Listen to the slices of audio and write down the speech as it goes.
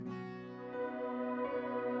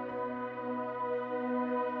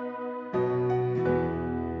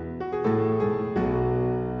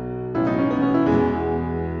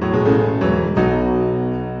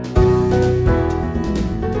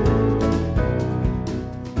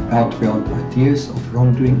out beyond ideas of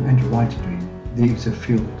wrongdoing and right doing, there is a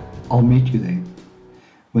field. I'll meet you there.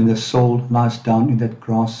 When the soul lies down in that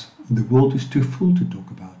grass, the world is too full to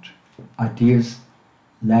talk about. Ideas,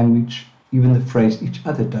 language, even the phrase each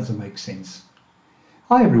other doesn't make sense.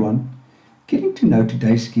 Hi everyone. Getting to know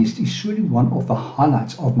today's guest is surely one of the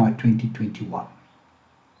highlights of my 2021.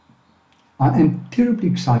 I am terribly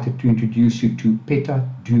excited to introduce you to Peta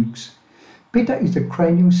Dukes. Peta is a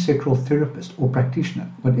craniosacral therapist or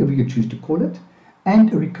practitioner, whatever you choose to call it,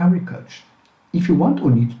 and a recovery coach. If you want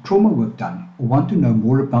or need trauma work done or want to know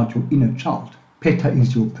more about your inner child, Peta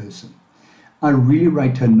is your person. I really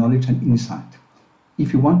rate her knowledge and insight.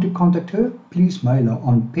 If you want to contact her, please mail her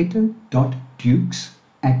on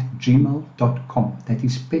peta.dukes@gmail.com. That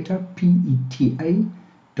is Peta, P-E-T-A,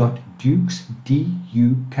 .dukes,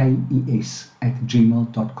 D-U-K-E-S,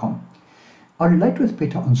 @gmail.com. I relate with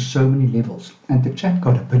Peta on so many levels, and the chat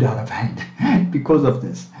got a bit out of hand because of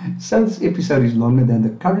this. So this episode is longer than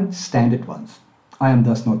the current standard ones. I am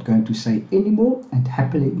thus not going to say any more and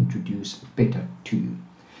happily introduce Peta to you.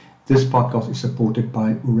 This podcast is supported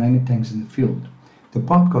by Orangutans in the Field, the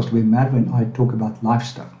podcast where Marwa and I talk about life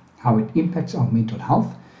stuff, how it impacts our mental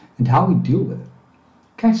health, and how we deal with it.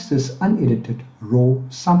 Catch this unedited, raw,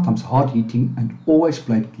 sometimes hard-hitting, and always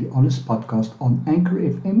blatantly honest podcast on Anchor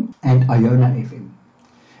FM and Iona FM.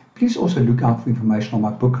 Please also look out for information on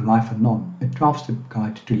my book Life for Non, a 12-step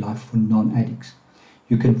guide to life for non-addicts.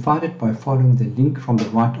 You can find it by following the link from the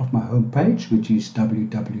right of my homepage, which is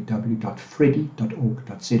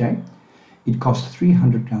www.freddy.org.za. It costs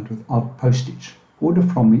R300 without postage. Order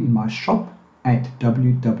from me in my shop at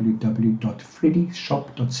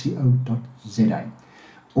www.freddyshop.co.za.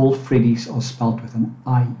 All Freddies are spelled with an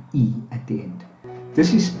I-E at the end.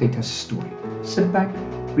 This is Peta's story. Sit back,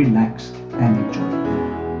 relax, and enjoy.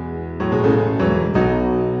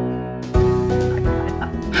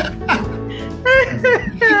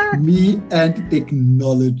 Me and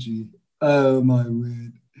technology. Oh my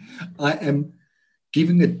word. I am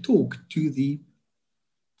giving a talk to the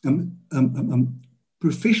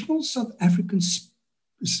Professional South African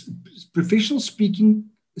Professional Speaking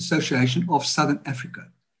Association of Southern Africa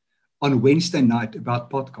on Wednesday night about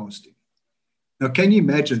podcasting. Now, can you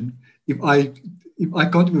imagine if I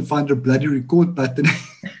can't even find a bloody record button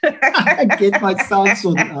and get my sound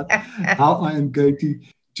sorted out, how I am going to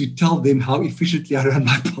tell them how efficiently I run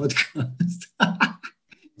my podcast.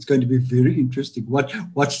 It's going to be very interesting.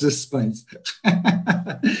 Watch this space.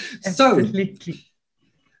 Absolutely. So,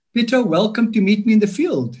 Peta, welcome to Meet Me in the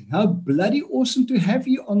Field. How bloody awesome to have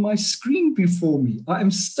you on my screen before me. I am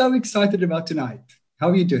so excited about tonight. How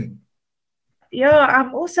are you doing? Yeah,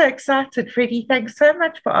 I'm also excited, Freddie. Thanks so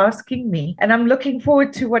much for asking me. And I'm looking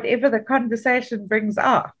forward to whatever the conversation brings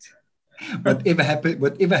out. Whatever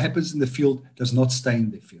happens in the field does not stay in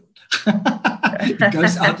the field. It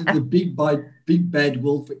goes out in the big bad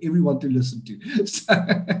world for everyone to listen to.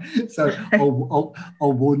 So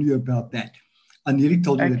I'll warn you about that. I nearly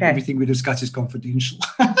told you that everything we discuss is confidential.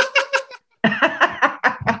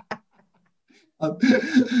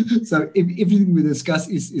 So if everything we discuss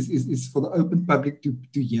is for the open public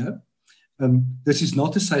to hear. This is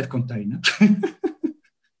not a safe container.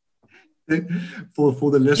 for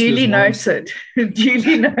the listeners. Duly noted.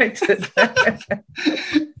 Duly noted.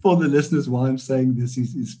 For the listeners, why I'm saying this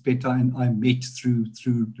is Peta and I met through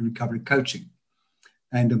the recovery coaching.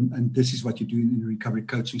 And this is what you do in a recovery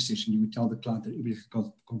coaching session. You would tell the client that everything is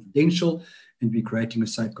confidential and we're creating a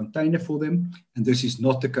safe container for them. And this is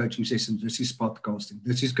not the coaching session. This is podcasting.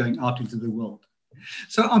 This is going out into the world.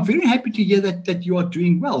 So I'm very happy to hear that you are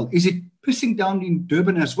doing well. Is it pissing down in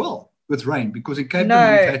Durban as well with rain? Because in Cape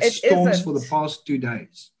Town we've had storms for the past 2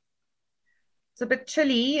 days. It's a bit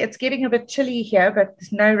chilly. It's getting a bit chilly here, but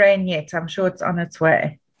there's no rain yet. I'm sure it's on its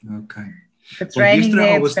way. Okay. If it's raining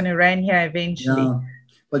there, it's going to rain here eventually. Yeah.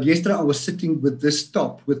 But yesterday I was sitting with this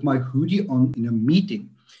top with my hoodie on in a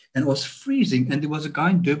meeting and it was freezing and there was a guy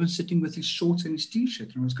in Durban sitting with his shorts and his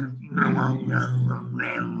t-shirt and I was going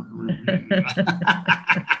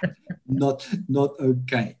not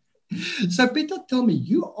okay. So Peta, tell me,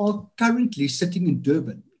 you are currently sitting in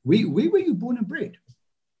Durban. Where were you born and bred?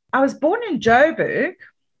 I was born in Joburg,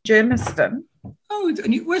 Germiston. Oh,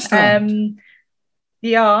 in Westland.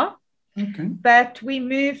 Yeah. Okay. But we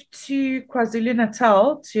moved to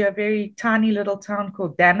KwaZulu-Natal, to a very tiny little town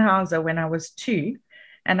called Danhauser when I was 2.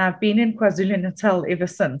 And I've been in KwaZulu-Natal ever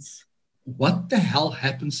since. What the hell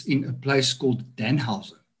happens in a place called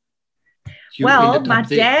Danhauser? Well, my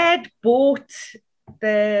dad bought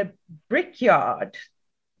the brickyard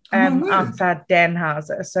outside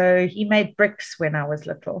Danhauser. So he made bricks when I was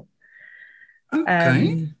little.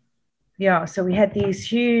 Okay. Yeah, so we had these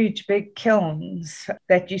huge big kilns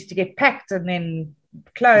that used to get packed and then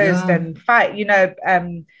closed Yeah.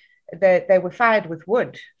 and they were fired with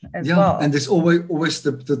wood as well. And there's always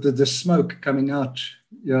the smoke coming out.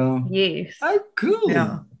 Yeah. Yes. Oh, cool.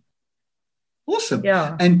 Yeah. Awesome.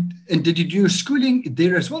 Yeah. And did you do schooling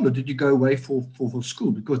there as well, or did you go away for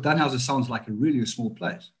school? Because Dunhausen sounds like a small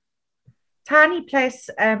place. Tiny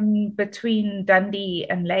place between Dundee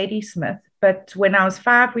and Ladysmith. But when I was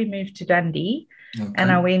 5, we moved to Dundee. Okay.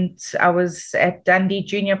 And I was at Dundee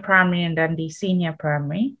Junior Primary and Dundee Senior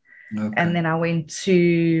Primary. Okay. And then I went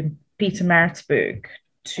to Pietermaritzburg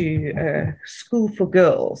to a school for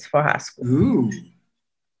girls for high school. Ooh.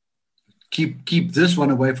 Keep this one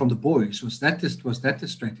away from the boys. Was that the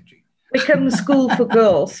strategy? Wickham School for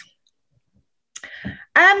Girls.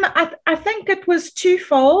 I think it was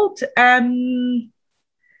twofold.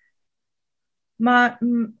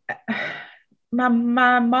 My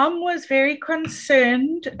mom was very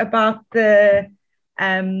concerned about the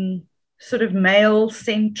sort of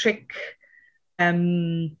male-centric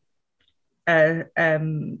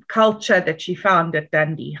culture that she found at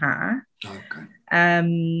Dundee High. Okay.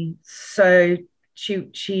 So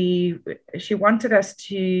she wanted us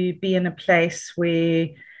to be in a place where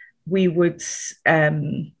we would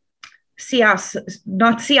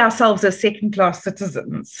not see ourselves as second-class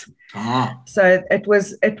citizens. So it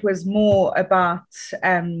was more about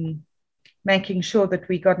making sure that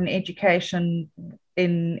we got an education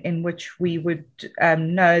in which we would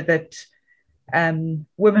know that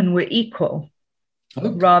women were equal,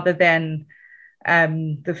 rather than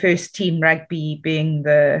the first team rugby being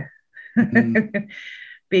the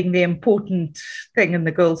being the important thing and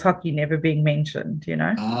the girls hockey never being mentioned, you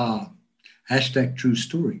know. Hashtag true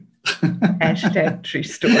story. Hashtag true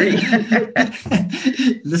story.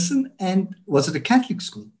 Listen, and was it a Catholic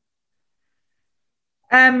school?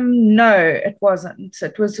 No, it wasn't.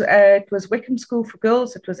 It was Wickham School for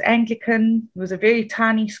Girls. It was Anglican. It was a very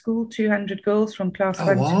tiny school, 200 girls from class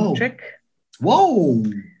 1 to matric. Whoa,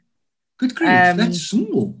 good grief, that's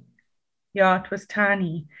small. Yeah, it was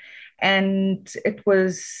tiny, and it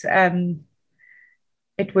was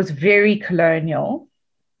very colonial.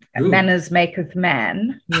 Ooh. Manners maketh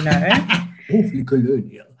man, you know. Awfully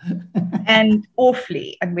colonial. And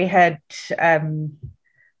we had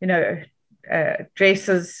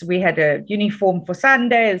dresses. We had a uniform for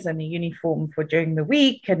Sundays and a uniform for during the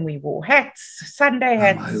week, and we wore hats, Sunday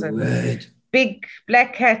hats, and big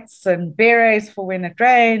black hats, and berets for when it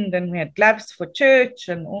rained, and we had gloves for church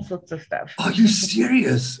and all sorts of stuff. Are you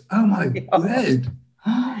serious? Oh my word!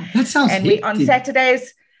 That sounds. And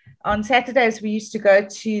on Saturdays we used to go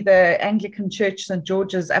to the Anglican Church St.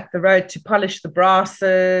 George's up the road to polish the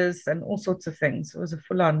brasses and all sorts of things. It was a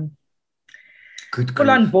full-on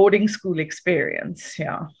boarding school experience.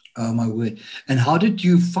 Yeah. Oh my word! And how did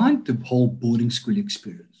you find the whole boarding school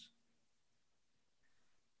experience?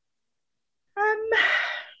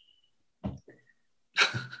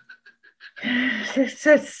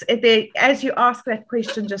 As you ask that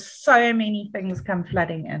question, just so many things come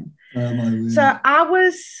flooding in. Oh my word. So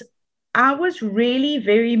I was really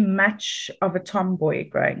very much of a tomboy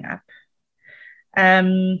growing up.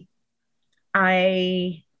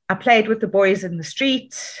 I played with the boys in the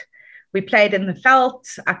street. We played in the veld.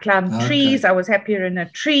 I climbed trees. I was happier in a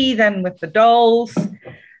tree than with the dolls.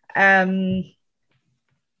 And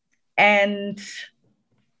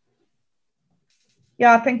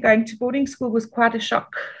yeah, I think going to boarding school was quite a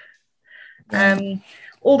shock.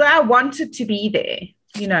 Although I wanted to be there,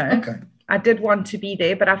 you know. I did want to be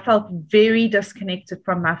there, but I felt very disconnected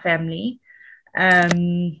from my family. I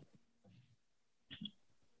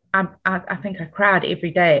think I cried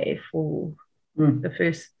every day for the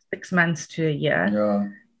first 6 months to a year.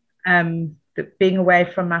 Yeah. Being away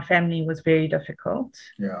from my family was very difficult.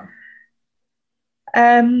 Yeah.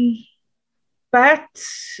 But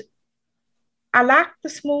I liked the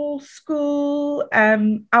small school.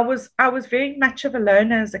 I was very much of a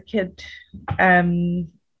loner as a kid.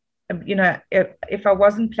 You know, if I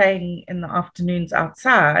wasn't playing in the afternoons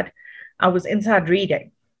outside, I was inside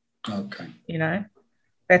reading. Okay. You know,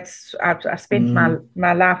 I spent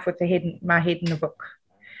my life with my head in a book.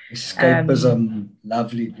 Escapism,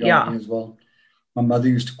 lovely as well. My mother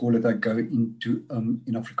used to call it, I go into,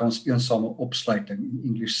 in Afrikaans, eensame opsluiting, in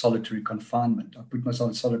English, solitary confinement. I put myself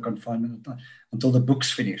in solitary confinement until the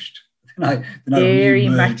book's finished. Very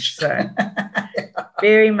much so.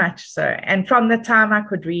 Very much so. And from the time I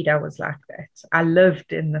could read, I was like that. I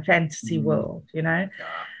lived in the fantasy world, you know.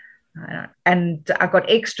 And I got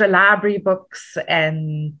extra library books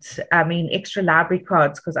and, extra library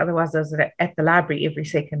cards, because otherwise I was at the library every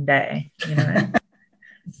second day, you know.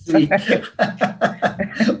 3.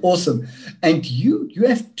 Awesome. And you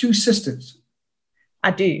have 2 sisters? I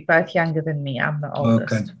do, both younger than me. I'm the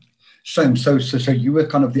oldest. Okay. Same. So you were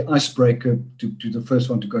kind of the icebreaker to the first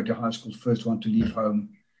one to go to high school, first one to leave home.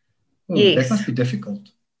 Oh, yes. That must be difficult.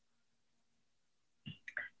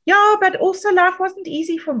 Yeah, but also life wasn't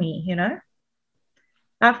easy for me,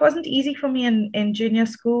 Life wasn't easy for me in junior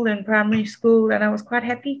school and primary school, and I was quite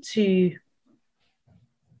happy to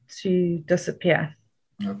disappear.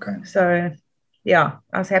 Okay. So, yeah,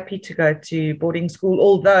 I was happy to go to boarding school,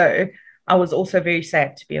 although I was also very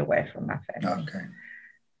sad to be away from my family. Okay.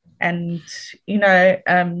 And,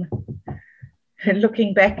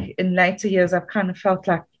 looking back in later years, I've kind of felt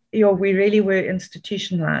like, we really were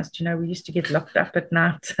institutionalized. We used to get locked up at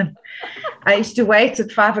night. And I used to wait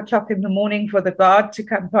at 5 o'clock in the morning for the guard to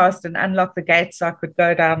come past and unlock the gate so I could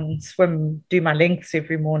go down and swim, do my lengths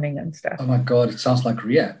every morning and stuff. Oh my God, it sounds like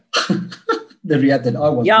rehab. The rehab that I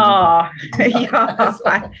was. Yeah,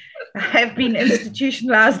 I have been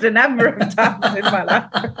institutionalized a number of times in my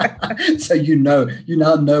life. So you now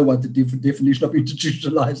know what the definition of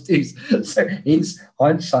institutionalized is. So hence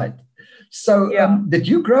hindsight. So did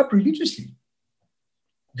you grow up religiously?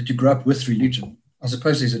 Did you grow up with religion? I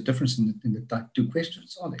suppose there's a difference in the 2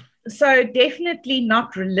 questions, aren't there? So definitely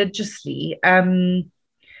not religiously.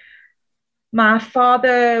 My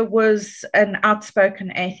father was an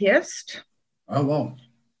outspoken atheist. Oh, wow.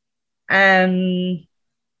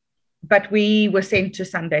 But we were sent to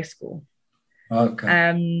Sunday school.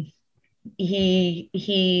 Okay.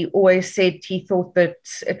 He always said he thought that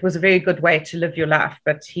it was a very good way to live your life,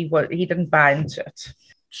 but he didn't buy into it.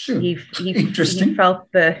 Sure. Interesting. He felt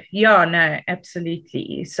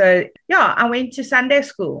absolutely. So I went to Sunday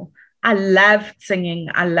school. I loved singing.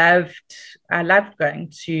 I loved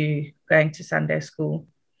going to Sunday school.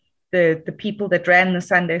 The people that ran the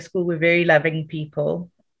Sunday school were very loving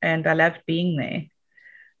people, and I loved being there.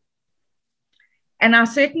 And I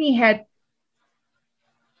certainly had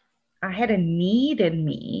a need in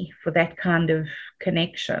me for that kind of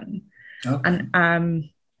connection. Okay. And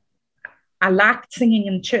I liked singing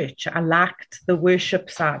in church. I liked the worship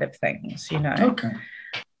side of things, Okay.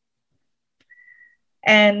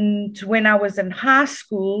 And when I was in high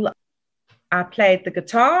school, I played the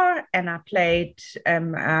guitar, and I played,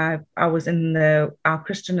 I was in our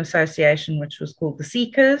Christian association, which was called the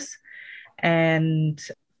Seekers. And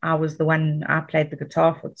I played the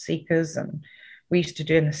guitar for the Seekers, and we used to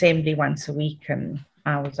do an assembly once a week, and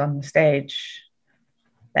I was on the stage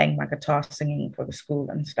playing my guitar, singing for the school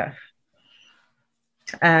and stuff.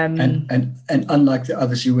 And unlike the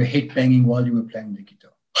others, you were headbanging while you were playing the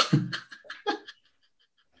guitar.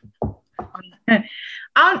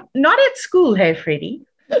 Not at school, hey, Freddie.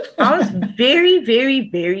 I was very, very,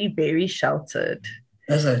 very, very sheltered.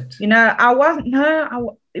 Is it? I wasn't.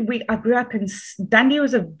 No, I grew up in Dundee.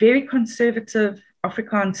 Was a very conservative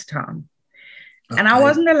Afrikaans town. Okay. And I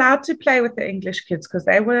wasn't allowed to play with the English kids because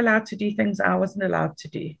they were allowed to do things I wasn't allowed to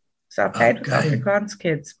do. So I played with Afrikaans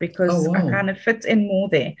kids because I kind of fit in more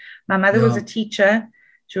there. My mother was a teacher.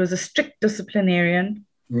 She was a strict disciplinarian.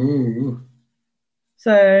 Ooh.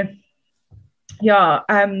 So,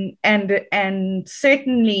 and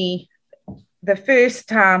certainly the first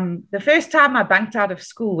time I bunked out of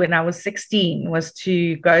school when I was 16 was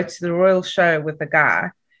to go to the Royal Show with a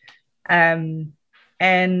guy.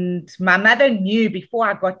 And my mother knew before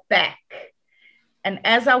I got back. And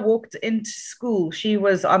as I walked into school, she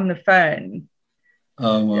was on the phone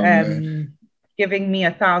giving me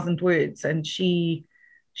 1,000 words. And she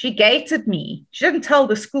gated me. She didn't tell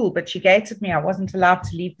the school, but she gated me. I wasn't allowed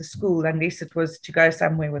to leave the school unless it was to go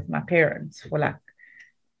somewhere with my parents for like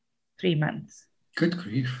 3 months. Good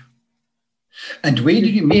grief. And where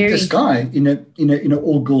did you meet this guy? In a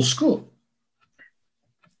all-girls school?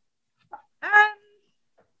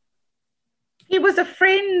 He was a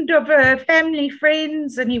friend of a family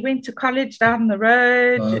friends, and he went to college down the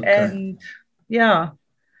road. Okay.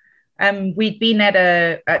 And we'd been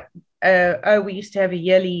at we used to have a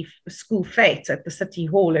yearly school fete at the city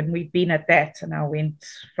hall, and we'd been at that, and I went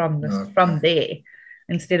from there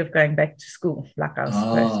instead of going back to school like I was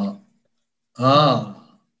supposed to.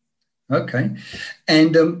 Okay.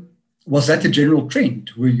 And was that the general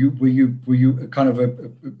trend? Were you a kind of a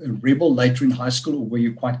rebel later in high school, or were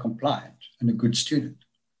you quite compliant and a good student?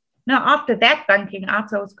 No, after that bunking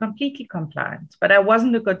out, I was completely compliant, but I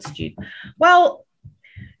wasn't a good student. Well,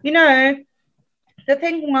 the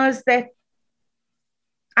thing was that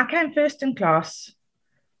I came first in class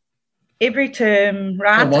every term,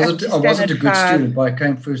 right? I wasn't a good student, but I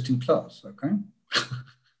came first in class, okay?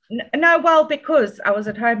 No, well, because I was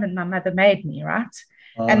at home and my mother made me, right?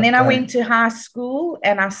 And then I went to high school,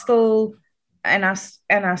 and I still,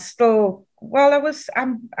 well,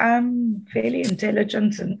 I'm fairly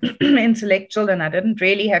intelligent and intellectual, and I didn't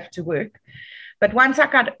really have to work. But once I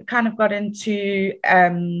got into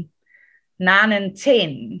 9 and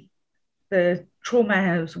 10, the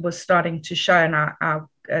trauma was starting to show, and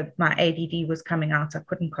my ADD was coming out. I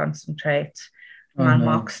couldn't concentrate. My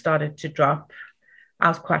marks started to drop. I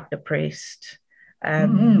was quite depressed.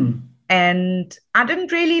 And I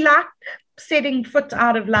didn't really like setting foot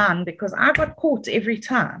out of line because I got caught every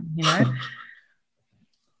time, you know.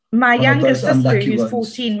 My younger sister, who's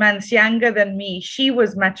 14 months younger than me, she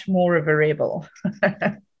was much more of a rebel.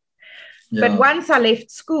 But once I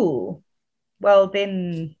left school, well,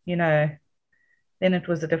 then, you know, then it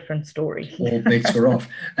was a different story. All bets were off.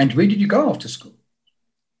 And where did you go after school?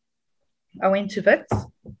 I went to Wits.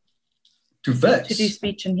 To Wits? To do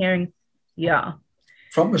speech and hearing. Yeah.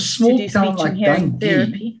 From a small town like Dundee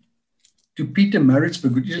therapy to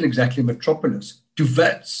Pietermaritzburg, which isn't exactly a metropolis, to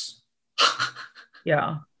Wits.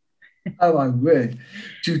 Yeah. Oh, my word.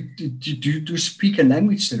 To speak and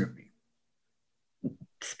language therapy.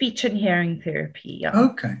 Speech and hearing therapy, yeah.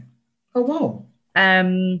 Okay. Oh, wow.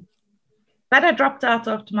 But I dropped out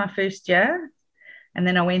after my first year, and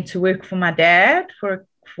then I went to work for my dad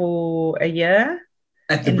for a year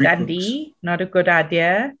in Dundee. Not a good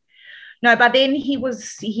idea. No, but then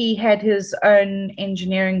he had his own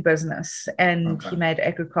engineering business, and he made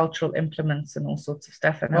agricultural implements and all sorts of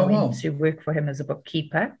stuff. And I went to work for him as a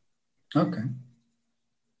bookkeeper. Okay.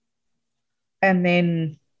 And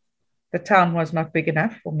then the town was not big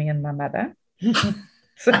enough for me and my mother.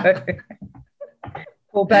 So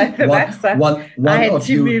for both of us, I had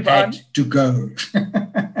to move on. To go.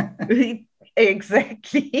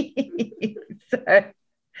 Exactly. So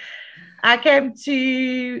I came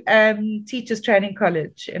to Teachers Training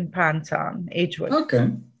College in Pinetown, Edgewood.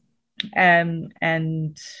 Okay.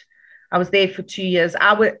 And I was there for 2 years.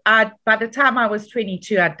 By the time I was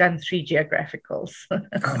 22, I'd done 3 geographicals. Oh,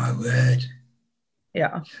 my word.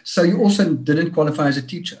 Yeah. So you also didn't qualify as a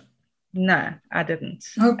teacher? No, I didn't.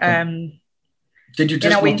 Okay. Did you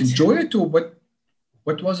just not enjoy it, or what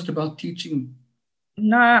was it about teaching?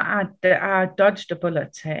 No, I dodged a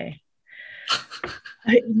bullet, hey.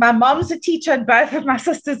 My mom's a teacher and both of my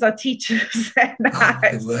sisters are teachers, and I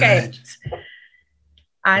escaped.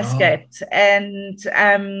 I escaped. And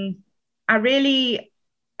I really,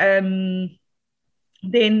 then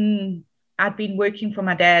I'd been working for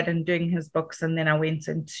my dad and doing his books, and then I went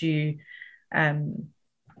into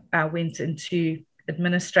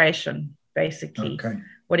administration, basically. Okay.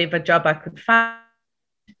 Whatever job I could find.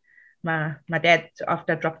 My dad,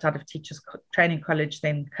 after I dropped out of Teachers Training College,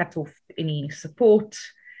 then cut off any support,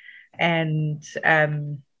 and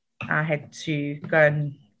I had to go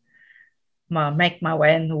and make my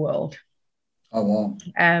way in the world. Oh, wow.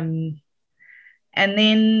 And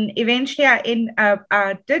then eventually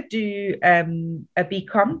I did do a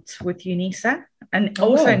BComt with UNISA, and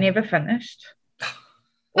never finished.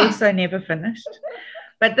 Never finished.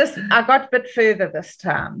 But I got a bit further this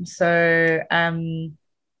time. So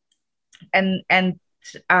and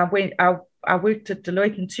I worked at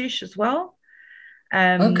Deloitte & Touche as well,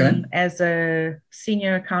 as a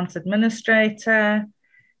senior accounts administrator.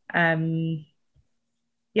 Yeah.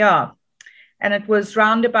 And it was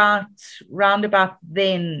roundabout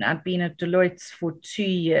then. I'd been at Deloitte for 2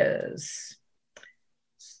 years.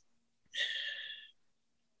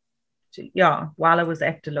 Yeah, while I was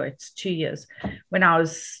at Deloitte, 2 years. When I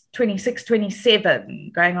was 26,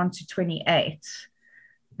 27, going on to 28,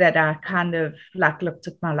 that I kind of looked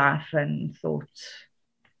at my life and thought,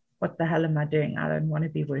 what the hell am I doing? I don't want to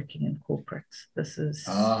be working in corporate. This is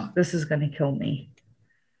going to kill me.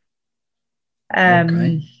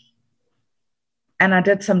 And I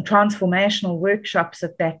did some transformational workshops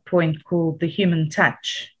at that point called The Human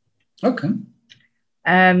Touch. Okay.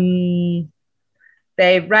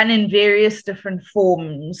 They run in various different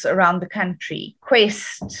forms around the country.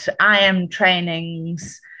 Quest, IAM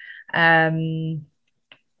trainings.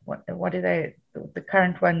 What are they? The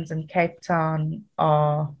current ones in Cape Town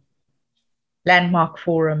are Landmark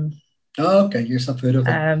Forum. Oh, okay. Yes, I've heard of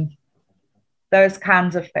them. Those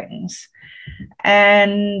kinds of things.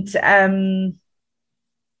 And I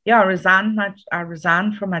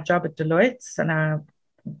resigned from my job at Deloitte, and I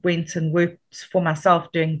went and worked for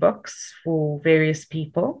myself doing books for various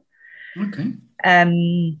people. Okay.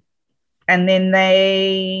 And then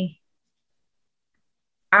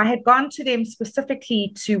I had gone to them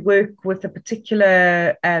specifically to work with a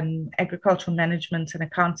particular agricultural management and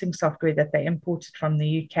accounting software that they imported from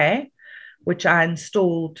the UK, which I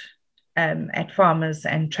installed at farmers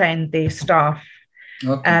and trained their staff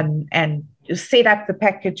and set up the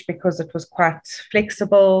package because it was quite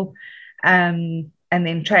flexible, and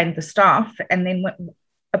then trained the staff. And then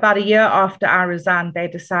about a year after I resigned, they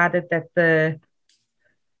decided that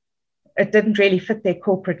it didn't really fit their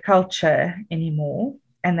corporate culture anymore,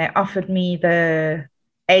 and they offered me the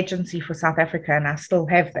agency for South Africa, and I still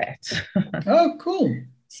have that. Oh, cool.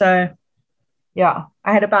 So, yeah,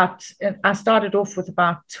 I started off with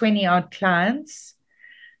about 20 odd clients,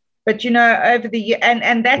 but, over the year,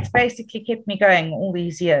 and that's basically kept me going all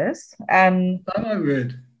these years.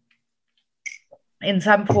 Good. In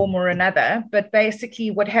some form or another. But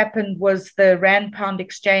basically what happened was the Rand pound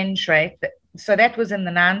exchange rate. So that was in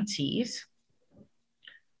the 90s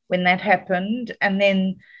when that happened. And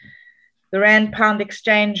then the Rand pound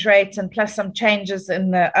exchange rates and plus some changes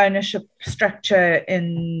in the ownership structure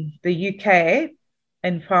in the UK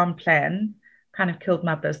in Farm Plan kind of killed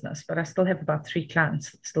my business. But I still have about 3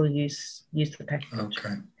 clients that still use the package.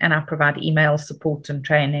 Okay. And I provide email support and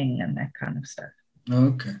training and that kind of stuff.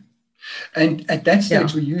 Okay. And at that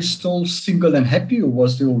stage, were you still single and happy, or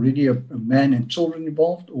was there already a man and children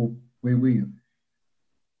involved, or where were you?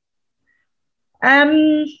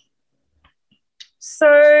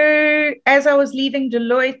 So as I was leaving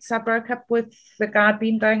Deloitte, I broke up with the guy I'd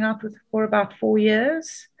been going out with for about 4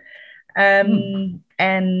 years. And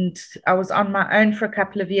I was on my own for a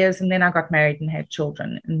couple of years, and then I got married and had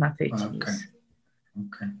children in my 30s.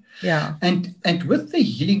 Okay. Yeah. And with the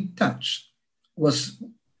Healing Touch,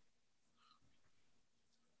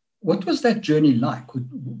 what was that journey like?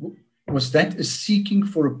 Was that a seeking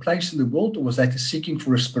for a place in the world, or was that a seeking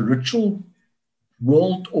for a spiritual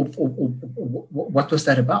world, or what was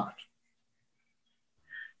that about?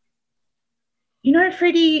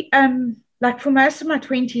 Freddie, like for most of my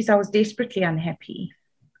 20s, I was desperately unhappy.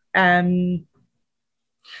 Did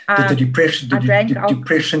the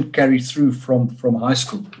depression carry through from high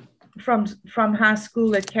school? From high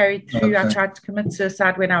school, it carried through. Okay. I tried to commit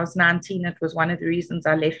suicide when I was 19. It was one of the reasons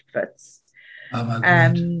I left Wits. Oh, my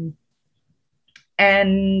God.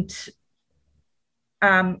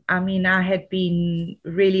 I had been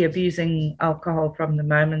really abusing alcohol from the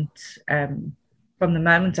moment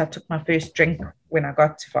I took my first drink when I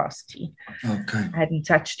got to varsity. Okay. I hadn't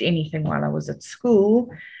touched anything while I was at school.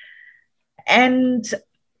 And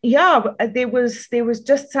there was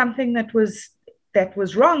just something that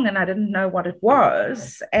was wrong, and I didn't know what it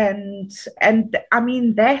was. And I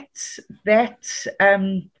mean that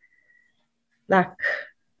like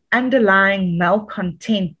underlying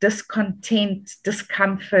malcontent, discontent,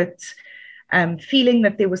 discomfort, feeling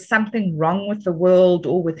that there was something wrong with the world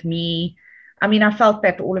or with me. I mean, I felt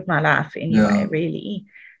that all of my life anyway, really.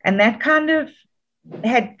 And that kind of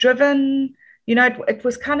had driven, it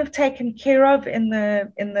was kind of taken care of in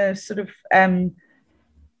the sort of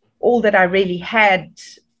all that I really had,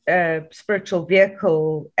 spiritual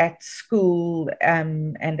vehicle at school,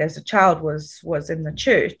 and as a child was in the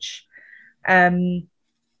church. And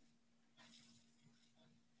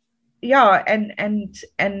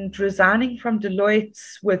resigning from Deloitte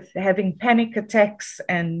with having panic attacks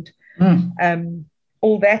and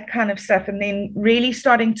all that kind of stuff, and then really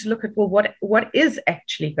starting to look at, well, what is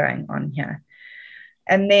actually going on here?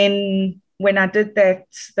 And then when I did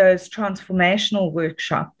those transformational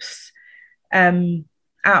workshops, I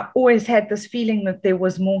always had this feeling that there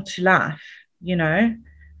was more to life,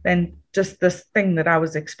 than just this thing that I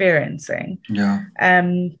was experiencing. Yeah.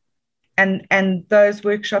 And those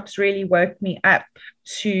workshops really woke me up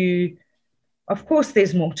to, of course,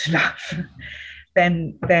 there's more to life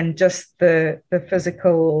than just the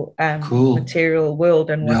physical material world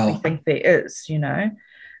and what we think there is,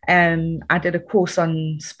 And I did a course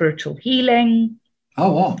on spiritual healing.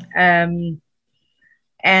 Oh, wow. And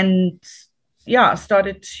I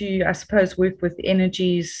started to, I suppose, work with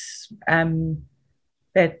energies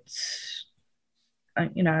that,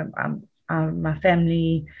 my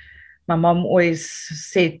family. My mom always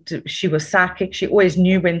said she was psychic. She always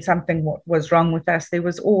knew when something was wrong with us. There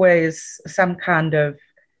was always some kind of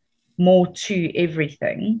more to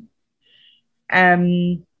everything.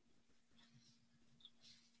 And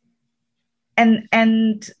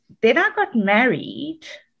then I got married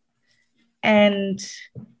and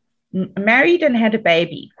had a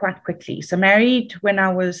baby quite quickly. So married when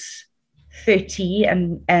I was 30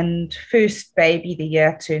 and first baby the year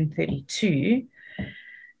I turned 32.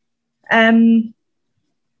 And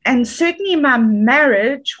certainly my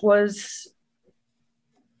marriage was,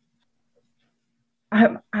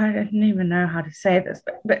 I don't even know how to say this,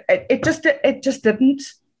 but it just didn't.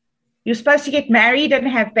 You're supposed to get married and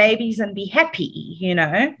have babies and be happy,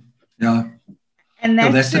 Yeah. And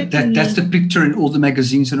that's the picture in all the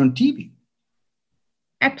magazines and on TV.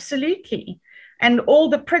 absolutely. And all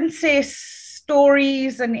the princess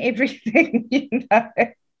stories and everything,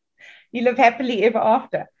 you live happily ever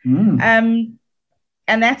after. And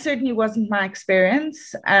that certainly wasn't my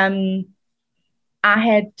experience. I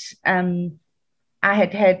had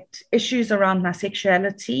issues around my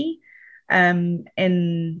sexuality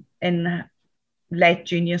in late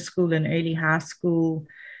junior school and early high school,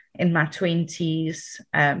 in my 20s.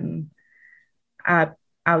 I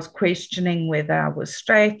was questioning whether I was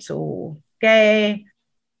straight or gay.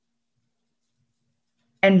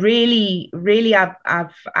 And really,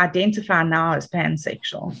 I've identified now as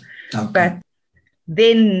pansexual. Okay. But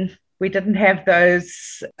then we didn't have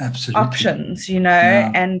those options,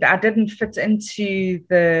 and I didn't fit into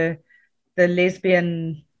the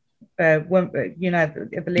lesbian, the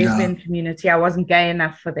lesbian community. I wasn't gay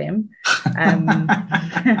enough for them.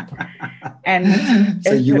 And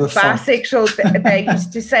so you were bisexual. They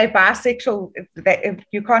used to say bisexual, that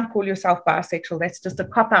you can't call yourself bisexual. That's just a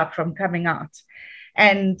cop-out from coming out.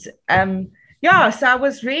 And so I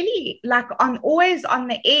was really always on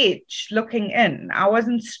the edge looking in. I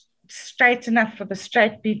wasn't straight enough for the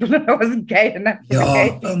straight people, and I wasn't gay enough for the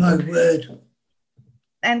gay people. Oh my word.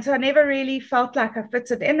 And so I never really felt like I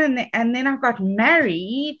fitted in. And then I got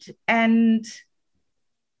married, and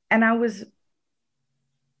I was,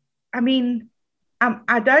 I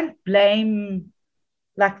don't blame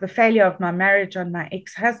the failure of my marriage on my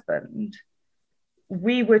ex-husband.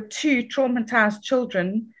 We were two traumatized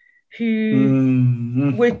children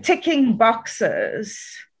who were ticking boxes,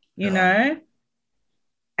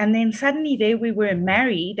 and then suddenly there we were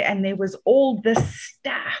married, and there was all this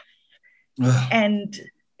stuff. And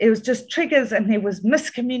it was just triggers, and there was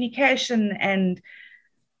miscommunication and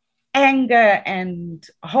anger and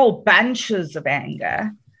whole bunches of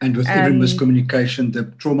anger. And with every miscommunication, the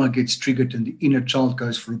trauma gets triggered and the inner child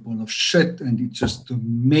goes for a ball of shit, and it's just a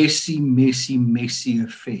messy, messy, messy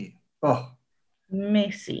affair. Oh.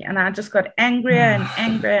 Messy. And I just got angrier and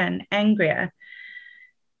angrier and angrier.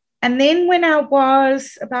 And then when I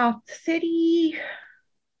was about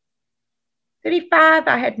 35,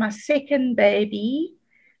 I had my second baby.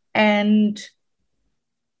 And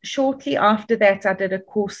shortly after that, I did a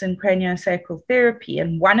course in craniosacral therapy.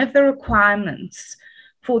 And one of the requirements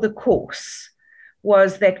for the course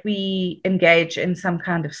was that we engage in some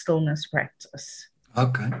kind of stillness practice.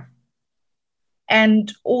 Okay.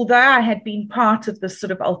 And although I had been part of this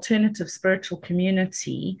sort of alternative spiritual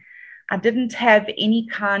community, I didn't have any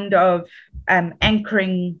kind of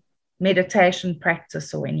anchoring meditation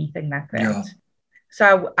practice or anything like that. Yeah.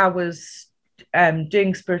 So I was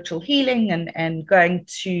doing spiritual healing and going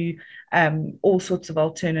to all sorts of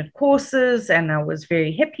alternate courses, and I was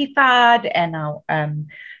very hippified, and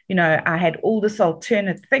I had all this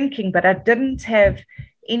alternate thinking, but I didn't have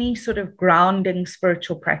any sort of grounding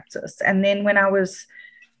spiritual practice. And then when I was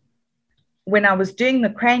doing the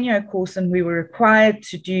Cranio course, and we were required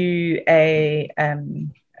to do a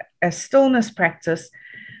stillness practice,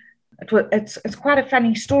 it's quite a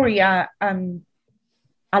funny story.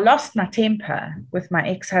 I lost my temper with my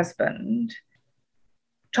ex-husband,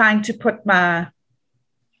 trying to put my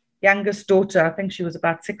youngest daughter, I think she was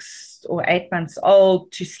about 6 or 8 months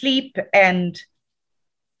old, to sleep. And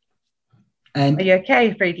are you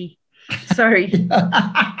okay, Freddie? Sorry.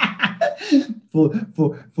 For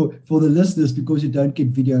the listeners, because you don't get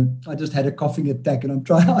video, I just had a coughing attack, and I'm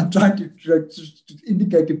trying to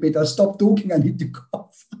indicate to Peter, stop talking, I need to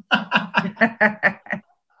cough.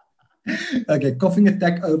 Okay, coughing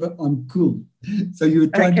attack over, I'm cool. So you were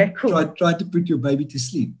trying to put your baby to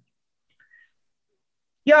sleep.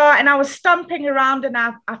 Yeah, and I was stomping around, and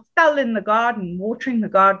I fell in the garden, watering the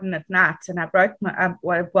garden at night, and I broke my, I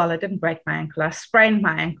didn't break my ankle, I sprained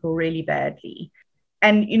my ankle really badly.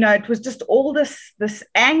 And, it was just all this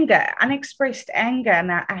anger, unexpressed anger,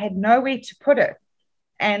 and I had nowhere to put it.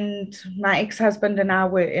 And my ex-husband and I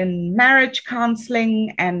were in marriage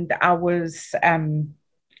counseling, and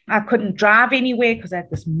I couldn't drive anywhere because I had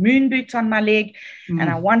this moon boot on my leg, and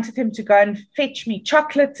I wanted him to go and fetch me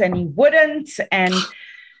chocolates, and he wouldn't. And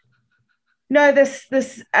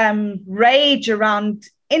this rage around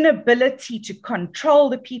inability to control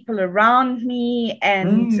the people around me,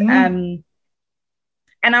 and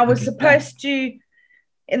I was supposed to,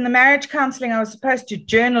 in the marriage counseling, I was supposed to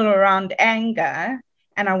journal around anger.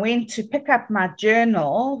 And I went to pick up my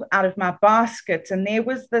journal out of my basket, and there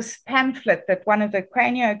was this pamphlet that one of the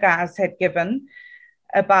Cranio guys had given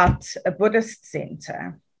about a Buddhist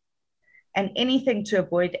center, and anything to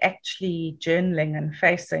avoid actually journaling and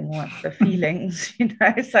facing what the feelings,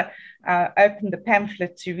 So I opened the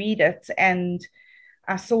pamphlet to read it, and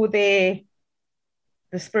I saw there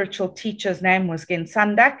the spiritual teacher's name was Gen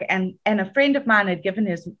Sandak, and a friend of mine had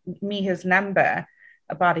given me his number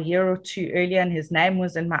about a year or two earlier, and his name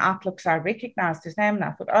was in my Outlook, so I recognized his name, and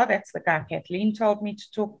I thought, oh, that's the guy Kathleen told me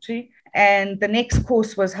to talk to. And the next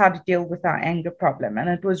course was how to deal with our anger problem, and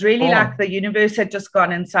it was really like the universe had just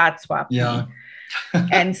gone and sideswiped me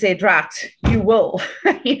and said, right, you will,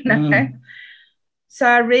 you know. So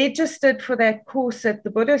I registered for that course at the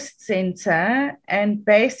Buddhist Center and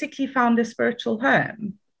basically found a spiritual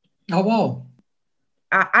home. Oh, wow.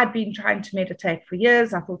 I'd been trying to meditate for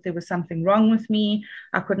years. I thought there was something wrong with me.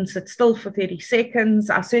 I couldn't sit still for 30 seconds.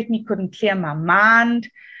 I certainly couldn't clear my mind.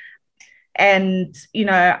 And, you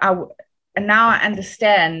know, and now I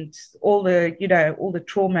understand all the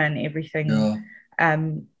trauma and everything.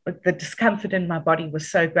 But the discomfort in my body was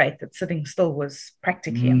so great that sitting still was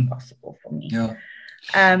practically impossible for me. Yeah.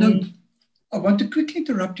 No, I want to quickly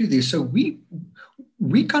interrupt you there. So we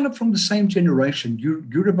kind of from the same generation.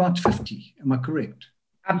 You're about 50, am I correct?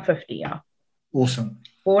 I'm 50, yeah. Awesome.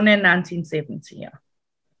 Born in 1970, yeah.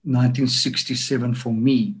 1967 for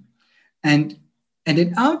me. And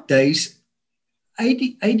in our days,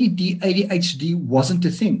 ADD, ADHD wasn't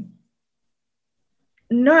a thing.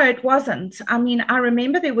 No, it wasn't. I mean, I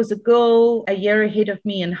remember there was a girl a year ahead of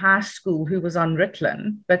me in high school who was on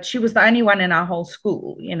Ritalin, but she was the only one in our whole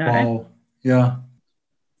school, you know. Wow. Yeah.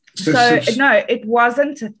 So no, it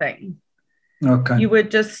wasn't a thing. Okay. You were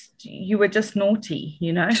just naughty,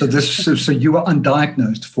 you know. So you were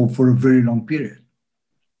undiagnosed for a very long period.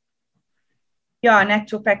 Yeah, in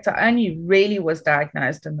actual fact, I only really was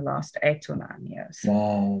diagnosed in the last 8 or 9 years.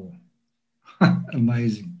 Wow.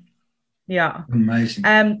 Amazing. Yeah.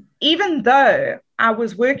 Amazing. Even though I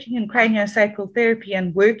was working in craniosacral therapy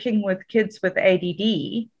and working with kids with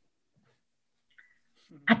ADD,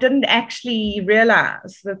 I didn't actually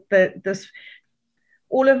realize that this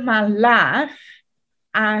all of my life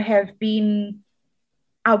I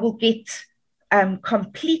will get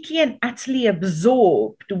completely and utterly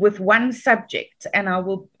absorbed with one subject, and I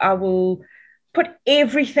will put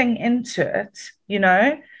everything into it, you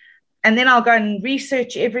know. And then I'll go and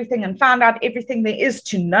research everything and find out everything there is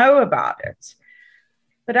to know about it.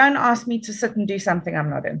 But don't ask me to sit and do something I'm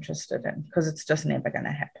not interested in, because it's just never going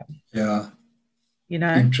to happen. Yeah. You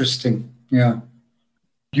know? Interesting. Yeah.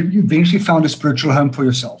 You eventually found a spiritual home for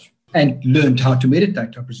yourself and learned how to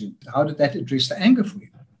meditate, I presume. How did that address the anger for you?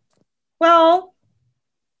 Well,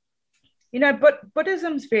 you know, but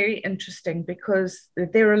Buddhism's very interesting because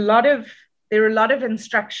there are a lot of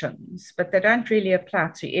instructions, but they don't really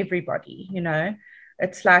apply to everybody, you know.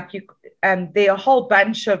 It's like there are a whole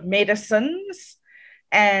bunch of medicines,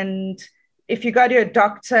 and if you go to a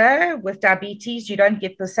doctor with diabetes, you don't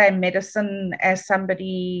get the same medicine as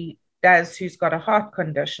somebody does who's got a heart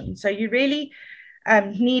condition. So you really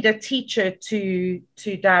need a teacher to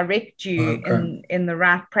direct you in the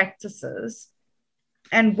right practices.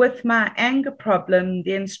 And with my anger problem,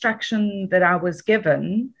 the instruction that I was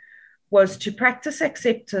given was to practice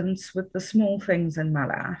acceptance with the small things in my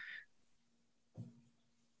life.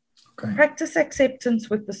 Okay. Practice acceptance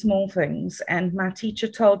with the small things. And my teacher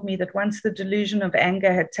told me that once the delusion of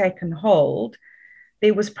anger had taken hold,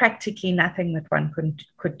 there was practically nothing that one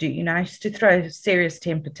could do. You know, I used to throw serious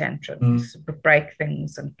temper tantrums, break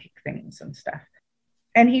things and kick things and stuff.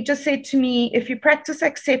 And he just said to me, if you practice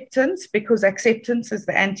acceptance, because acceptance is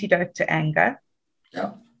the antidote to anger.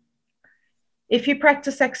 Yeah. If you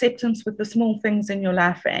practice acceptance with the small things in your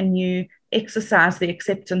life and you exercise the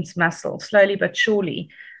acceptance muscle, slowly but surely,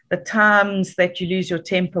 the times that you lose your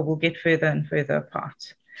temper will get further and further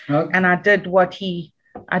apart. Okay. And I did what he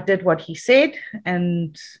said,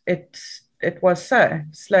 and it was so.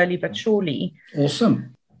 Slowly but surely.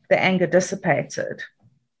 Awesome. The anger dissipated.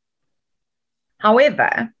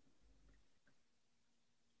 However,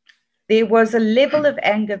 there was a level of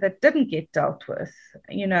anger that didn't get dealt with.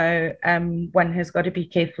 You know, one has got to be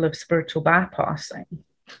careful of spiritual bypassing.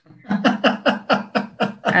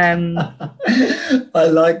 I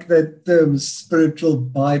like that term, spiritual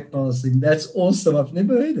bypassing. That's awesome. I've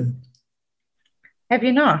never heard it. Have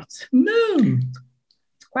you not? No.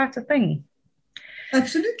 It's quite a thing.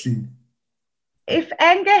 Absolutely. If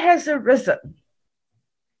anger has arisen,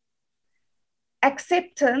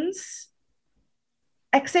 acceptance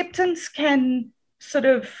can sort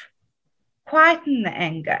of quieten the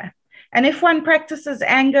anger. And if one practices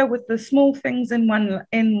anger with the small things in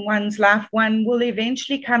one's life, one will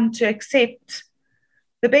eventually come to accept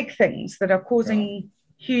the big things that are causing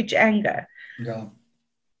huge anger. Yeah.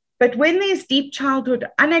 But when there's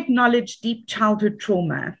unacknowledged deep childhood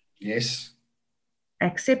trauma, yes,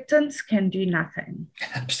 acceptance can do nothing.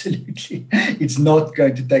 Absolutely. It's not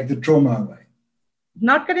going to take the trauma away.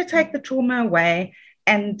 not going to take the trauma away.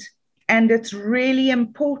 And it's really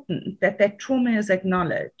important that trauma is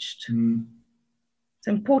acknowledged. It's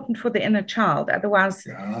important for the inner child. Otherwise,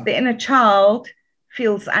 the inner child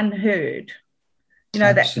feels unheard. You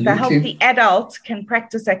know, that the healthy adult can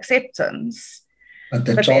practice acceptance, but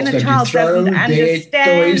the inner child doesn't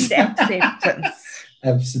understand acceptance.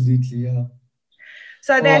 Absolutely, yeah.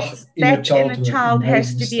 So that inner child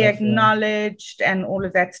has to be acknowledged and all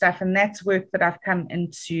of that stuff. And that's work that I've come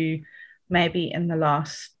into maybe in the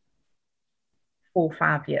last 4 or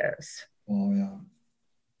 5 years. Oh, yeah.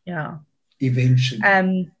 Yeah.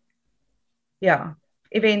 Eventually. Yeah.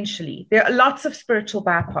 Eventually. There are lots of spiritual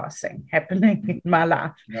bypassing happening in my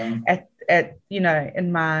life at you know,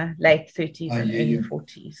 in my late 30s and early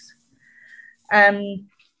 40s.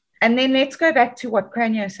 And then let's go back to what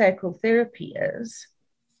craniosacral therapy is.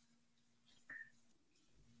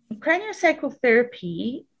 Craniosacral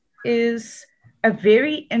therapy is a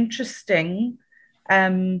very interesting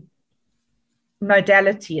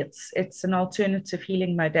modality. It's an alternative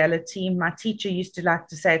healing modality. My teacher used to like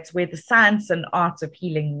to say it's where the science and art of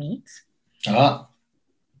healing meet.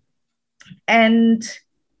 And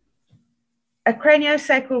a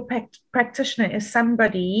craniosacral practitioner is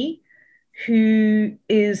somebody who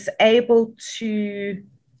is able to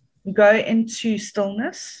go into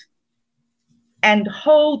stillness and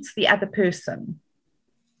holds the other person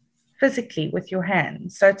physically with your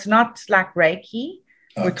hands. So it's not like Reiki,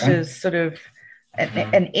 which is sort of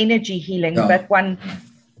an energy healing, but one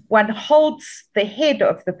holds the head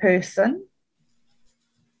of the person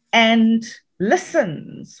and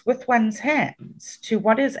listens with one's hands to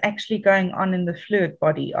what is actually going on in the fluid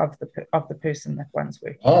body of the person that one's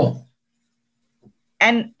working with.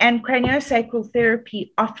 And craniosacral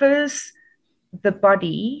therapy offers the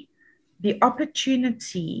body the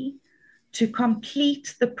opportunity to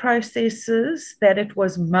complete the processes that it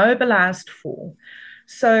was mobilized for.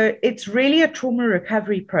 So it's really a trauma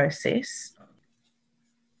recovery process.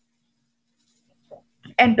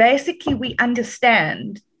 And basically we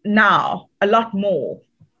understand now a lot more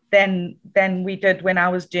than we did when I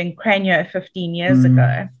was doing cranio 15 years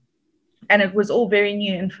ago. And it was all very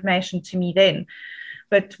new information to me then.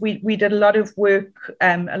 But we did a lot of work,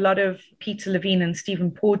 a lot of Peter Levine and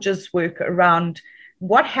Stephen Porges' work around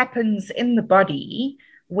what happens in the body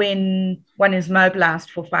when one is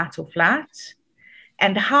mobilized for fight or flight,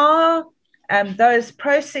 and how those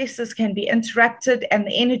processes can be interrupted and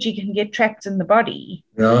the energy can get trapped in the body.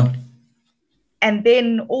 Yeah. And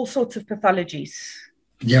then all sorts of pathologies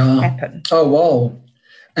happen. Oh, wow.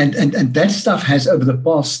 And that stuff has, over the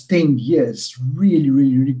past 10 years,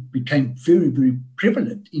 really became very, very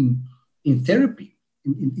prevalent in therapy,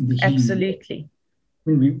 in the healing. Absolutely.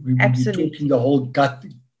 When we're talking the whole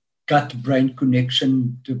gut-brain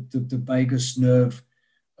connection, the vagus nerve,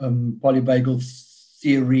 polyvagal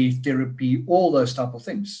theory, therapy, all those type of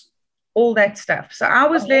things. All that stuff. So I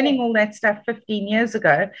was learning all that stuff 15 years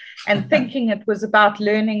ago and thinking it was about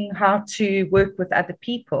learning how to work with other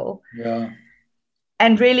people. Yeah.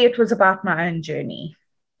 And really it was about my own journey,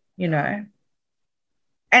 you know.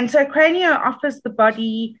 And so cranio offers the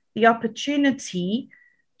body the opportunity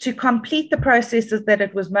to complete the processes that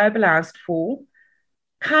it was mobilized for,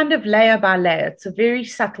 kind of layer by layer. It's a very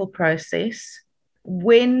subtle process.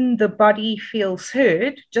 When the body feels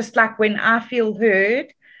heard, just like when I feel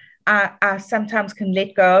heard, I sometimes can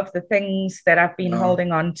let go of the things that I've been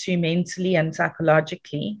holding on to mentally and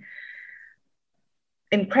psychologically.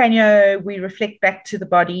 In cranio, we reflect back to the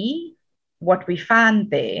body what we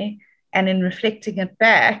find there. And in reflecting it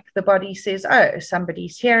back, the body says, oh,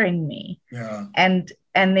 somebody's hearing me. Yeah. And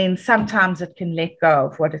then sometimes it can let go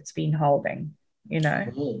of what it's been holding, you know.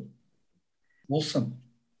 Cool. Awesome.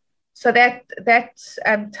 So that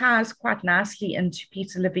ties quite nicely into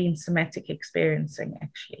Peter Levine's somatic experiencing,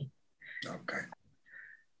 actually. Okay.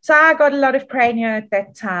 So I got a lot of cranio at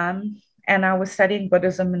that time, and I was studying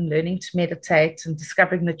Buddhism and learning to meditate and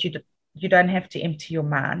discovering that you don't have to empty your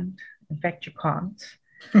mind. In fact, you can't.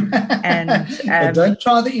 And don't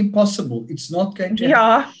try the impossible. It's not going to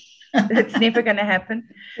happen. It's never going to happen.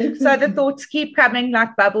 So the thoughts keep coming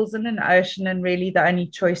like bubbles in an ocean, and really the only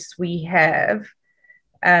choice we have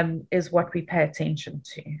is what we pay attention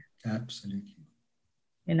to. Absolutely.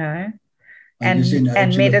 You know,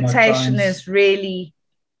 and meditation is really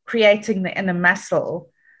creating the inner muscle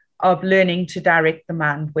of learning to direct the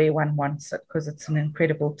mind where one wants it, because it's an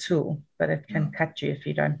incredible tool, but it can cut you if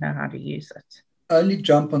you don't know how to use it. Only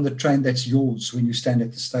jump on the train that's yours when you stand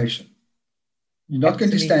at the station. You're not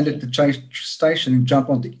going to stand at the station and jump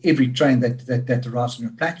onto every train that arrives on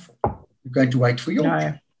your platform. You're going to wait for your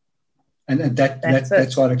train. And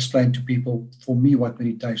that's why I explain to people, for me, what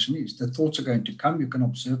meditation is. The thoughts are going to come. You can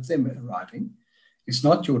observe them arriving. It's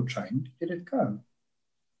not your train. Let it go.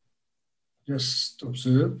 Just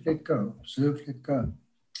observe, let go. Observe, let go.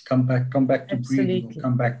 Come back to breathing, or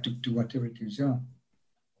come back to whatever it is. Yeah.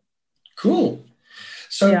 Cool.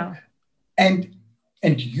 So, and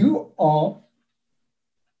you are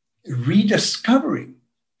rediscovering,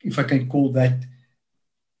 if I can call that,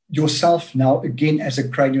 yourself now again as a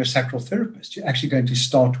craniosacral therapist. You're actually going to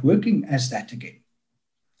start working as that again.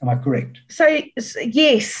 Am I correct? So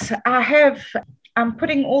yes, I'm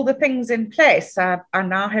putting all the things in place. I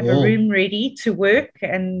now have a room ready to work,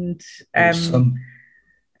 and awesome.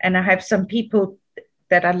 And I have some people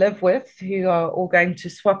that I live with who are all going to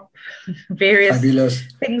swap various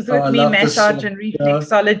things with me, massage and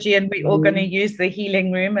reflexology, and we're all going to use the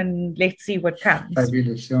healing room, and let's see what comes.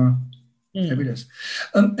 Fabulous, yeah. Fabulous.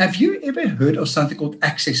 Have you ever heard of something called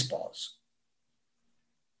access bars?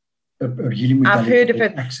 A healing I've heard of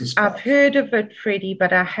it. I've heard of it, Freddie,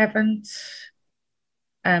 but I haven't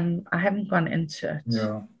gone into it.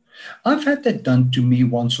 Yeah, I've had that done to me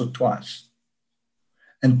once or twice,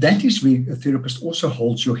 and that is where a therapist also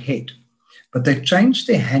holds your head, but they change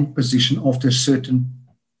their hand position after a certain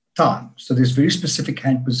time. So there's very specific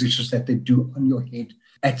hand positions that they do on your head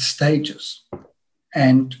at stages,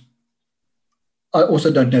 and I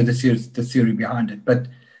also don't know the theory behind it, but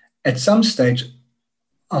at some stage,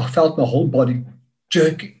 I felt my whole body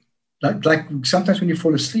jerking. Like sometimes when you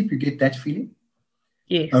fall asleep, you get that feeling.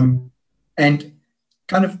 Yes. And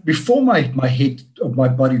kind of before my head or my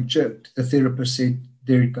body jerked, the therapist said,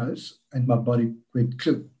 "There it goes," and my body went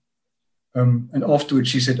clue. And afterwards,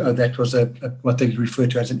 she said, "Oh, that was what they refer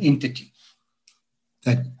to as an entity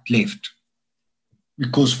that left."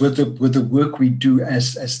 Because with the work we do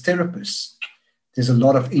as therapists, there's a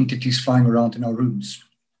lot of entities flying around in our rooms,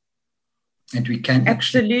 and we can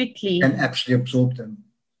actually absorb them.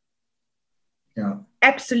 Yeah,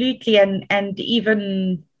 absolutely, and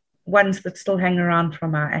even ones that still hang around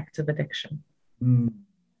from our active addiction.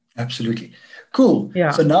 Absolutely, cool.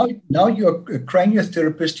 Yeah. So now you're a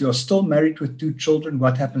craniotherapist. You're still married with 2 children.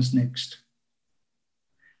 What happens next?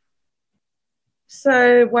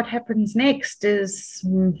 So what happens next is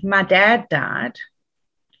my dad died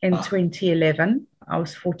in 2011. I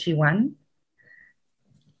was 41.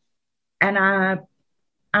 And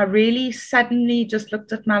I really suddenly just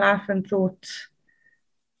looked at my life and thought,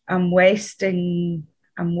 I'm wasting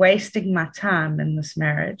my time in this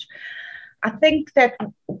marriage. I think that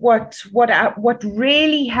what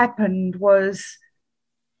really happened was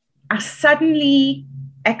I suddenly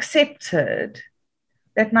accepted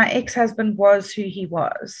that my ex-husband was who he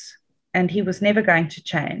was, and he was never going to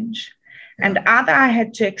change. And either I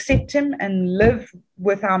had to accept him and live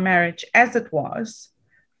with our marriage as it was,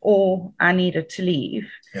 or I needed to leave.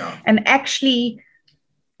 Yeah. And actually,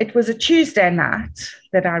 it was a Tuesday night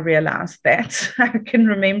that I realized that. I can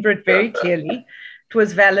remember it very clearly. It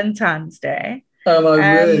was Valentine's Day. Oh, my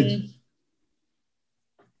word.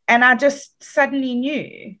 And I just suddenly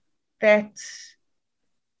knew that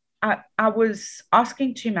I was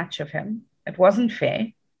asking too much of him. It wasn't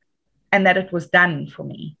fair, and that it was done for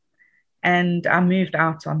me. And I moved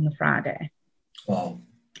out on the Friday. Wow.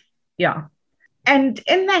 Yeah. And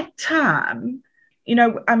in that time,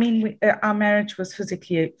 I mean, our marriage was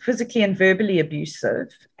physically and verbally abusive.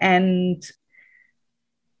 And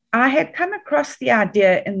I had come across the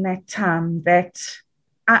idea in that time that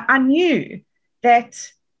I knew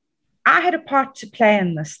that I had a part to play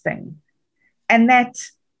in this thing, and that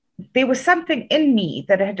there was something in me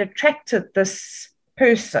that had attracted this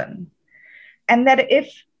person, and that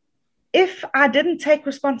if I didn't take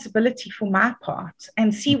responsibility for my part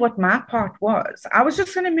and see what my part was, I was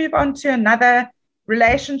just going to move on to another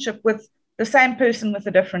relationship with the same person with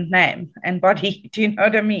a different name and body. Do you know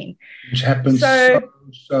what I mean? Which happens so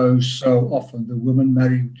often. The woman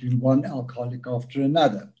married one alcoholic after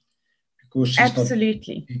another because she's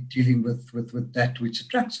absolutely not dealing with that which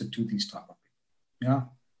attracts her to these type of people. Yeah.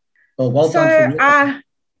 Well done for you.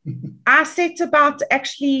 I set about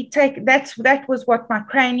actually that was what my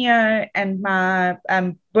cranio and my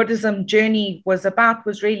Buddhism journey was about,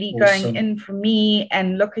 was really awesome. Going in for me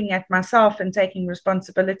and looking at myself and taking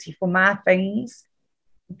responsibility for my things.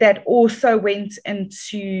 That also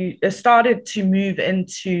started to move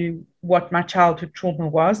into what my childhood trauma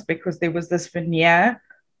was, because there was this veneer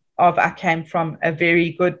of I came from a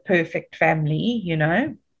very good, perfect family,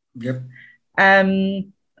 Yep.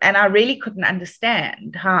 And I really couldn't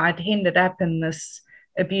understand how I'd ended up in this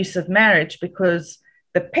abusive marriage, because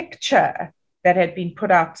the picture that had been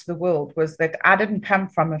put out to the world was that I didn't come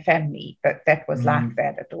from a family that was like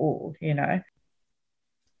that at all, you know.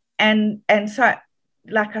 And so,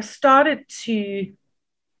 like, I started to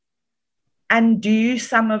undo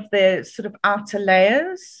some of the sort of outer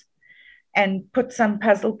layers and put some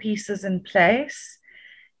puzzle pieces in place.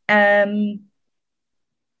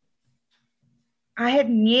 I had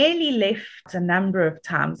nearly left a number of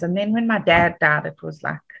times. And then when my dad died, it was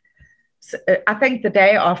like, I think the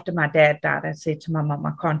day after my dad died, I said to my mom,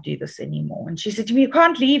 I can't do this anymore. And she said to me, you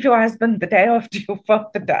can't leave your husband the day after your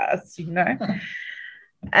father dies, you know.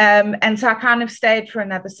 And so I kind of stayed for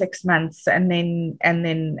another 6 months, and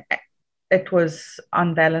then it was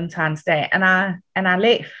on Valentine's Day, and I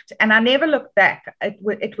left, and I never looked back.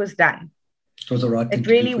 It was done. It was the right thing. It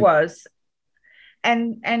really was.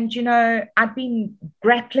 And you know, I'd been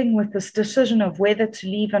grappling with this decision of whether to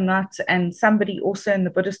leave or not. And somebody also in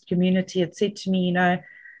the Buddhist community had said to me, you know,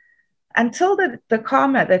 until the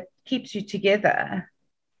karma that keeps you together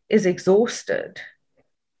is exhausted,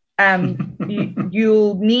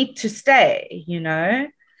 you'll need to stay, you know.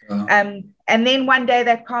 And then one day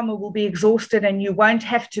that karma will be exhausted and you won't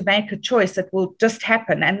have to make a choice. It will just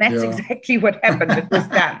happen. And that's exactly what happened. It was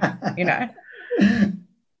done, you know.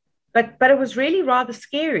 But it was really rather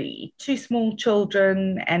scary. 2 small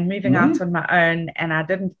children and moving out on my own. And I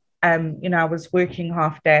didn't, you know, I was working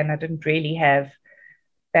half day and I didn't really have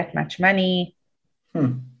that much money.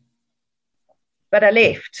 But I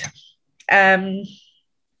left. And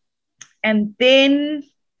then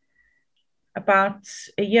about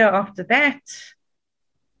a year after that,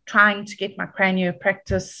 trying to get my cranio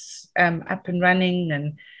practice up and running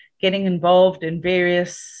and getting involved in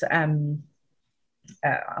various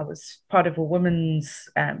I was part of a women's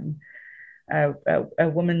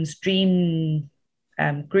dream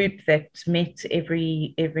group that met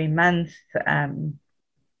every month. I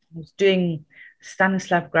was doing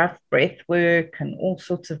Stanislav Grof breath work and all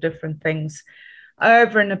sorts of different things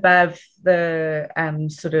over and above the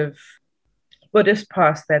sort of Buddhist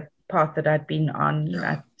path that I'd been on.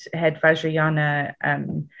 I had Vajrayana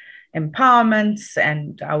empowerments,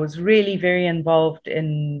 and I was really very involved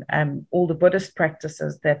in all the Buddhist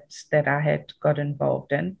practices that I had got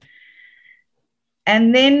involved in.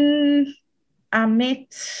 And then I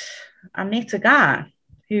met a guy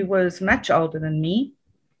who was much older than me,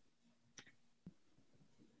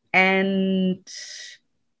 and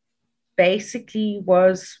basically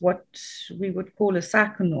was what we would call a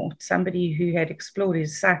psychonaut, somebody who had explored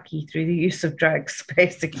his psyche through the use of drugs,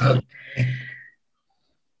 basically. Okay.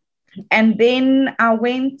 And then I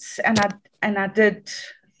went and I did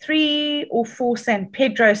 3 or 4 San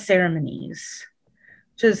Pedro ceremonies,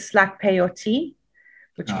 which is like peyote,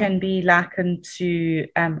 which can be likened to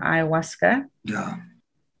ayahuasca. Yeah.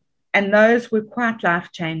 And those were quite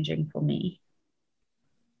life-changing for me.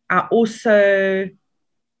 I also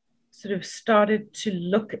sort of started to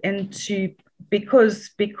look into, because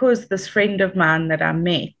this friend of mine that I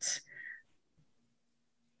met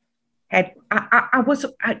I was,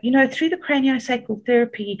 you know, through the craniosacral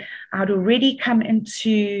therapy, I'd already come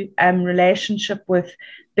into relationship with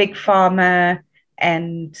big pharma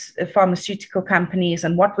and pharmaceutical companies,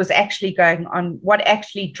 and what was actually going on, what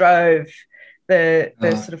actually drove the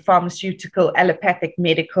sort of pharmaceutical, allopathic,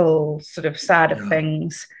 medical sort of side of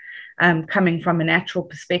things, coming from a natural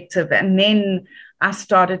perspective. And then I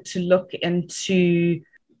started to look into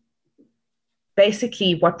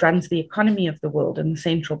basically what runs the economy of the world and the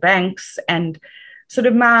central banks, and sort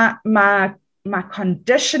of my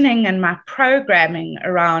conditioning and my programming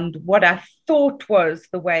around what I thought was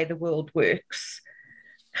the way the world works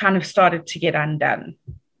kind of started to get undone.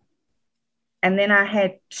 And then I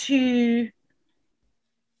had 2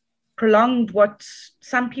 prolonged, what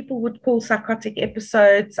some people would call psychotic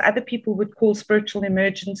episodes, other people would call spiritual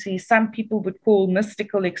emergencies, some people would call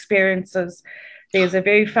mystical experiences. There's a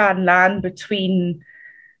very fine line between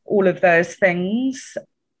all of those things.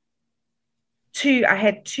 I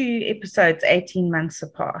had 2 episodes 18 months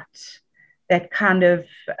apart that kind of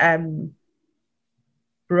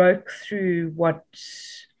broke through what,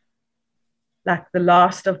 like the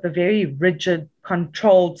last of the very rigid,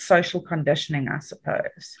 controlled social conditioning, I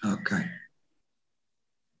suppose. Okay.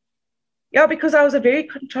 Yeah, because I was a very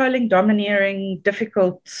controlling, domineering,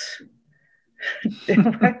 difficult...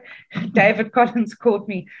 David Collins called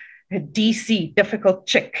me a DC, difficult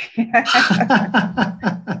chick.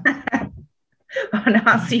 On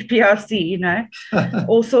our CPRC, you know,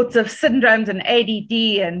 all sorts of syndromes and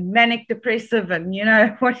ADD and manic depressive, and, you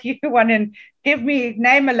know, what you want, and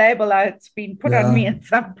name a label. It's been put on me at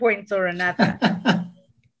some point or another.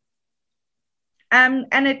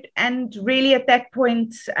 And really at that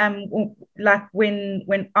point, like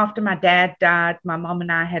when after my dad died, my mom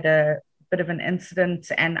and I had a bit of an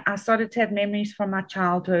incident, and I started to have memories from my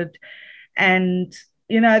childhood, and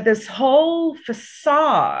this whole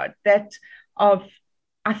facade of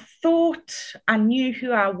I thought I knew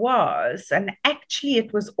who I was, and actually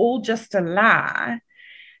it was all just a lie.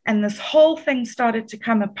 And this whole thing started to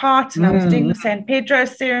come apart, and I was doing the San Pedro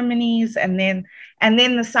ceremonies, and then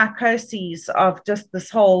the psychoses of just the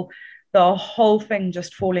whole thing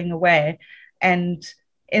just falling away. And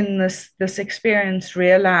in this experience,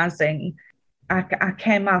 realizing I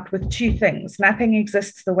came out with two things. Nothing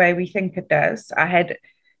exists the way we think it does. I had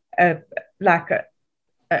like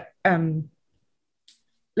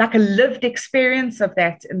a lived experience of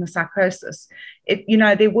that in the psychosis.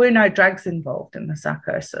 There were no drugs involved in the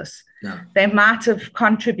psychosis. No. They might have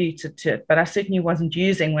contributed to it, but I certainly wasn't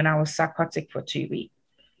using when I was psychotic for 2 weeks.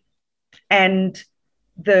 And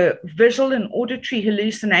the visual and auditory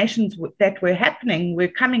hallucinations that were happening were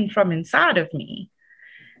coming from inside of me.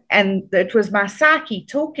 And it was my psyche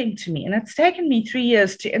talking to me. And it's taken me 3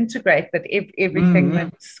 years to integrate that everything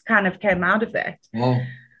that's kind of came out of that. Wow.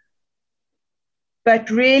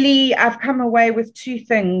 But really, I've come away with two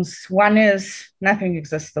things. One is nothing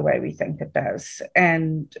exists the way we think it does.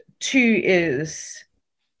 And two is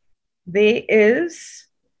there is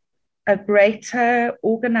a greater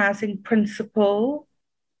organizing principle,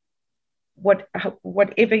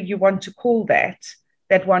 whatever you want to call that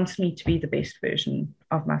wants me to be the best version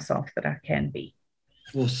of myself that I can be.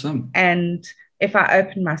 Awesome. And if I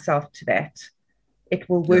open myself to that, it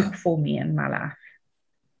will work for me in my life.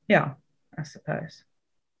 Yeah. I suppose.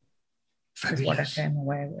 Fabulous. Is what I came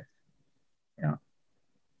away with. Yeah.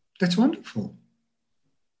 That's wonderful.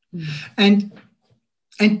 And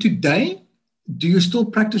today, do you still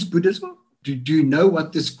practice Buddhism? Do you know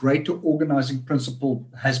what this greater organizing principle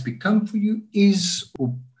has become for you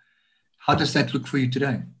or how does that look for you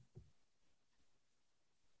today?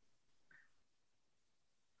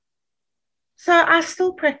 So I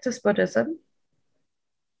still practice Buddhism.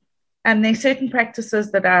 And there are certain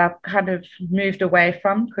practices that I've kind of moved away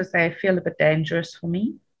from because they feel a bit dangerous for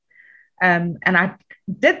me. And I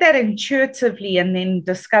did that intuitively, and then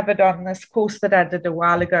discovered on this course that I did a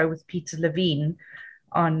while ago with Peter Levine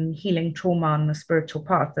on healing trauma on the spiritual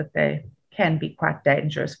path that they can be quite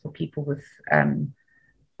dangerous for people with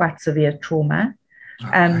quite severe trauma.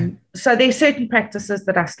 Okay. So there are certain practices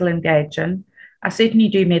that I still engage in. I certainly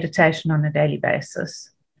do meditation on a daily basis.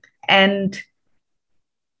 And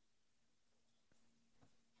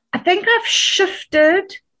I think I've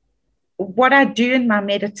shifted what I do in my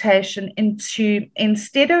meditation into,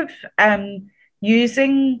 instead of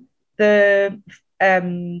using the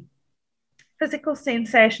physical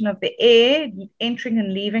sensation of the air entering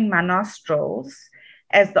and leaving my nostrils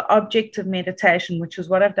as the object of meditation, which is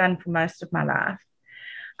what I've done for most of my life,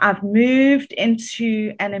 I've moved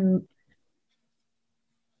into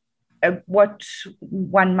what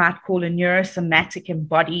one might call a neurosomatic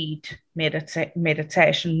embodied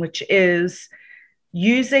meditation, which is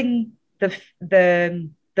using the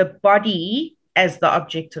body as the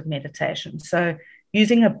object of meditation. So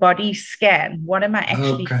using a body scan, what am I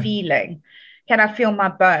actually feeling? Can I feel my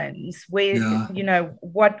bones? Where,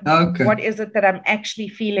 what is it that I'm actually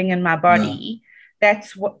feeling in my body?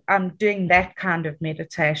 That's what I'm doing, that kind of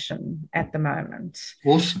meditation at the moment.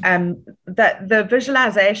 Awesome. The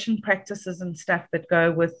visualization practices and stuff that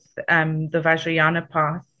go with the Vajrayana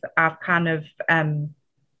path, I've kind of,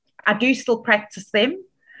 I do still practice them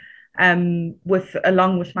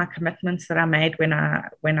along with my commitments that I made when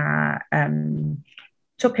I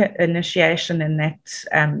took an initiation in that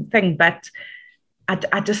thing, but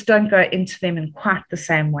I just don't go into them in quite the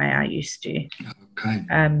same way I used to. Okay.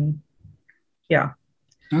 Yeah.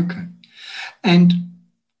 Okay. And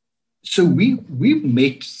so we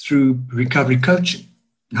met through recovery coaching.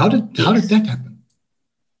 How did that happen?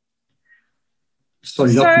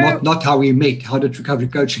 Sorry, not how we met. How did recovery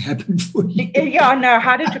coaching happen for you? Yeah, no.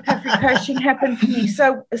 How did recovery coaching happen for me?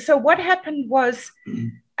 So what happened was,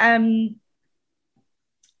 I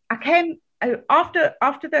came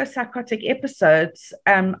after those psychotic episodes.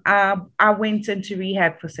 I went into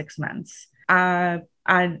rehab for 6 months.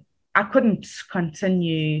 I couldn't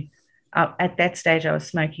continue. At that stage, I was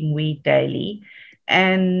smoking weed daily,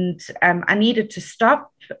 and I needed to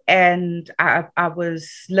stop. And I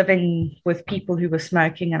was living with people who were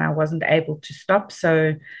smoking, and I wasn't able to stop.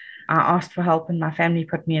 So I asked for help, and my family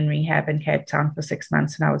put me in rehab in Cape Town for 6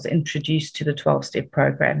 months, and I was introduced to the 12-step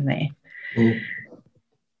program there. Mm.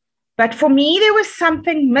 But for me, there was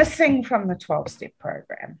something missing from the 12-step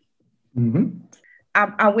program. Mm-hmm.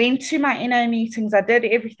 I went to my NA meetings. I did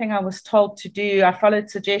everything I was told to do. I followed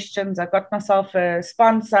suggestions. I got myself a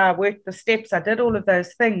sponsor. I worked the steps. I did all of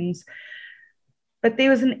those things. But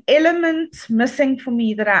there was an element missing for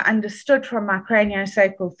me that I understood from my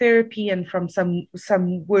craniosacral therapy and from some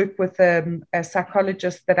work with a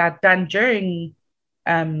psychologist that I'd done during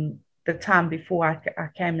the time before I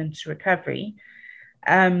came into recovery.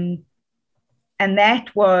 And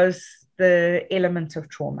that was the element of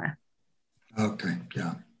trauma. Okay,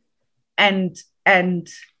 yeah. And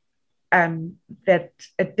that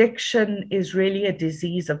addiction is really a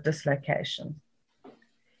disease of dislocation.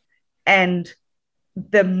 And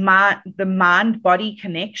the mind-body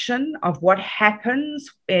connection of what happens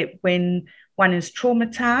when one is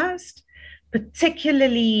traumatized,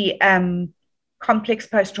 particularly complex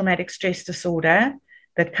post-traumatic stress disorder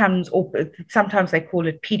that comes, or sometimes they call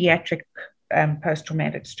it pediatric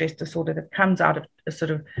post-traumatic stress disorder, that comes out of a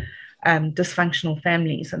sort of dysfunctional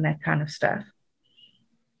families and that kind of stuff.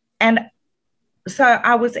 And so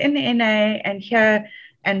I was in NA and here,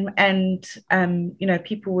 and you know,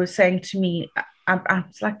 people were saying to me, I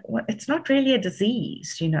was like, well, it's not really a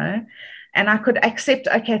disease, you know, and I could accept,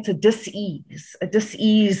 okay, it's a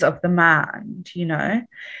dis-ease of the mind, you know.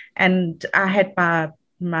 And I had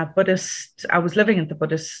my Buddhist, I was living at the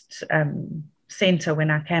Buddhist center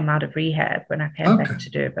when I came out of rehab, when I came back to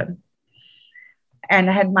Durban. And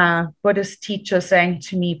I had my Buddhist teacher saying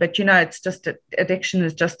to me, but you know, it's just addiction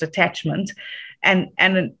is just attachment. And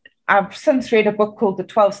I've since read a book called The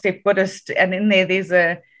 12-Step Buddhist, and in there's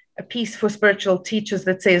a piece for spiritual teachers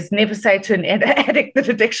that says, never say to an addict that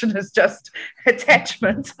addiction is just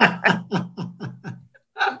attachment.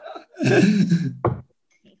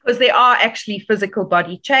 Because there are actually physical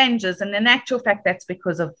body changes. And in actual fact, that's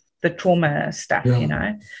because of the trauma stuff, you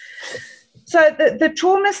know. So the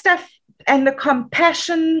trauma stuff and the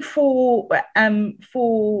compassion for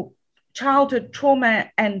childhood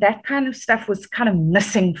trauma and that kind of stuff was kind of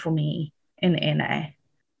missing for me in NA.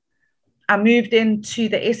 I moved into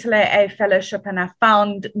the SLAA fellowship and I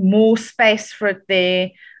found more space for it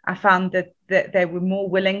there. I found that they were more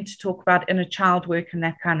willing to talk about inner child work and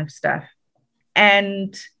that kind of stuff.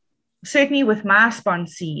 And certainly with my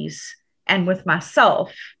sponsees and with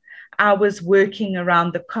myself, I was working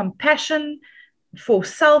around the compassion for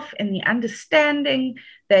self and the understanding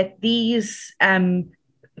that these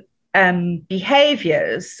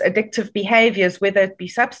behaviors, addictive behaviors, whether it be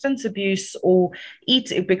substance abuse or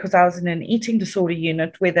because I was in an eating disorder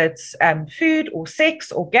unit, whether it's food or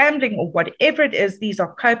sex or gambling or whatever it is, these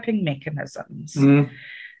are coping mechanisms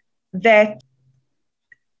that,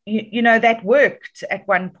 you know, that worked at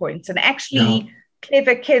one point. And actually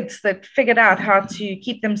clever kids that figured out how to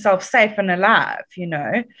keep themselves safe and alive, you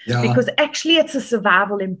know, because actually it's a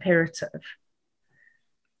survival imperative.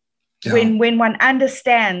 When one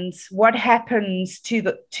understands what happens to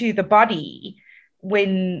the body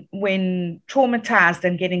when traumatized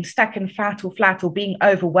and getting stuck in fight or flight or being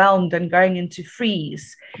overwhelmed and going into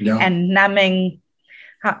freeze and numbing.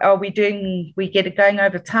 How are we doing? We get it going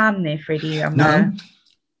over time there, Freddie. No,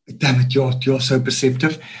 damn it, you're so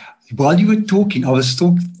perceptive. While you were talking, I was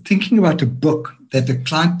thinking about a book that the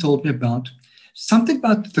client told me about. Something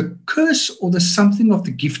about the curse or the something of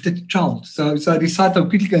the gifted child. So I decided I'm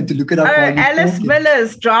quickly going to look it up. Alice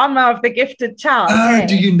Miller's Drama of the Gifted Child. Oh,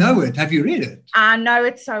 do you know it? Have you read it? I know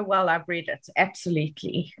it so well. I've read it.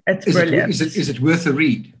 Absolutely. It's brilliant. Is it worth a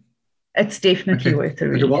read? It's definitely worth a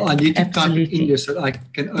read. Okay, well, I need to type it in here so that I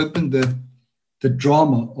can open the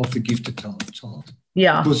drama of the gifted child.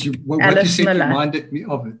 Yeah. Because what you said reminded me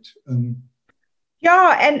of it.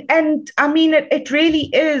 Yeah, and I mean, it really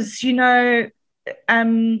is, you know,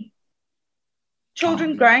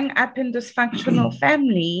 children growing up in dysfunctional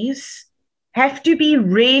families have to be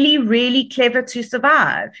really, really clever to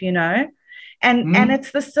survive, you know, and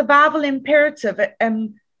it's the survival imperative.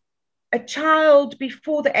 A child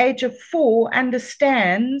before the age of 4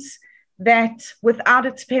 understands that without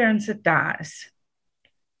its parents, it dies.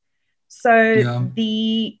 So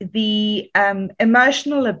the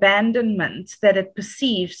emotional abandonment that it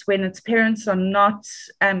perceives when its parents are not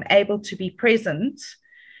able to be present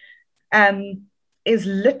is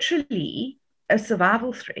literally a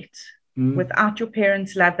survival threat. Without your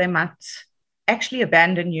parents' love, they might actually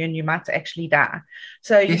abandon you and you might actually die.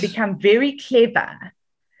 So you become very clever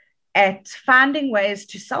at finding ways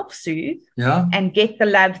to self-soothe and get the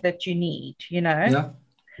love that you need, you know. Yeah,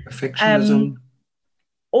 perfectionism.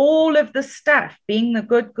 All of the stuff, being the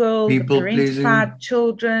good girl, people the parentified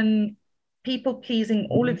children, people pleasing,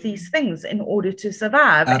 all of these things in order to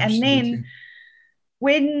survive. Absolutely. And then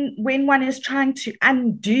when one is trying to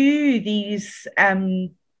undo these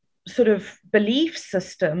sort of belief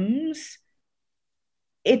systems,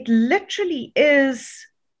 it literally is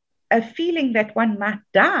a feeling that one might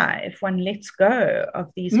die if one lets go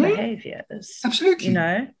of these behaviors. Absolutely. You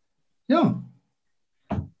know? Yeah.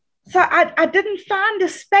 So I didn't find a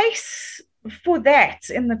space for that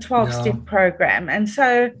in the 12-step program. And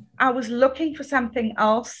so I was looking for something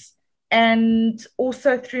else. And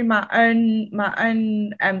also through my own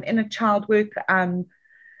inner child work. And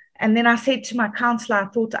then I said to my counselor, I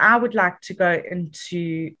thought I would like to go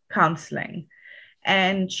into counseling.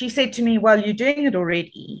 And she said to me, well, you're doing it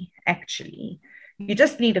already, actually. You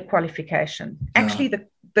just need a qualification. Yeah. Actually,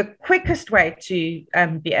 the quickest way to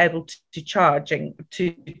be able to charge and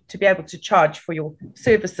to be able to charge for your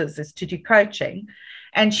services is to do coaching.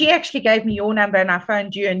 And she actually gave me your number, and I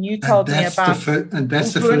phoned you, and you told me about. And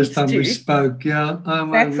that's the first time we spoke. Yeah,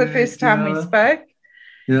 that's the first time we spoke.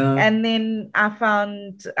 Yeah, and then I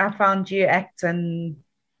found you ACT, and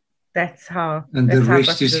that's how. And that's the how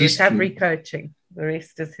rest is history. Recovery coaching. The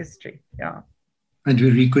rest is history. Yeah. And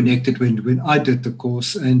we reconnected when I did the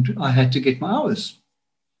course, and I had to get my hours.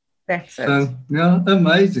 That's it. So yeah,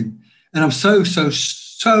 amazing. And I'm so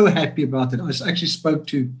happy about it. I actually spoke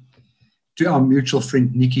to our mutual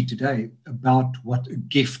friend Nikki today about what a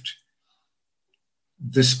gift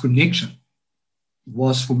this connection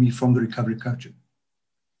was for me from the recovery coaching.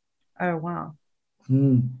 Oh wow!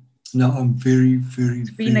 No, I'm very, very. It's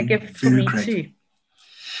been a gift for me too.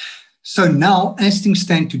 So now, as things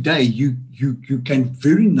stand today, you can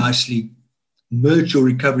very nicely merge your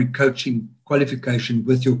recovery coaching qualification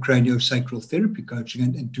with your craniosacral therapy coaching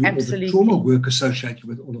and do Absolutely. all the trauma work associated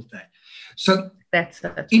with all of that. So that's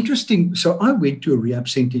it. Interesting. So I went to a rehab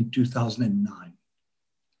center in 2009.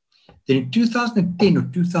 Then in 2010 or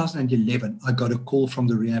 2011, I got a call from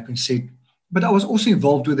the rehab and said, but I was also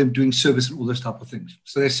involved with them doing service and all those type of things.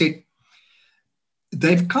 So they said,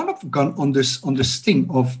 they've kind of gone on this thing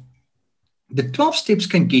of the 12 steps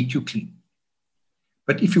can get you clean.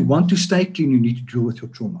 But if you want to stay clean, you need to deal with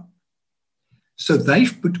your trauma. So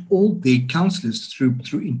they've put all their counselors through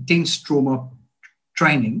intense trauma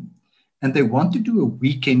training, and they want to do a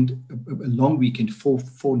weekend, a long weekend, 4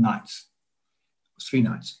 nights, 3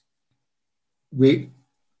 nights, where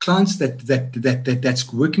clients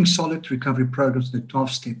that's working solid recovery programs, the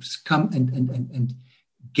 12 steps, come and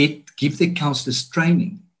give their counselors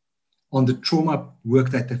training on the trauma work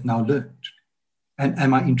that they've now learned. And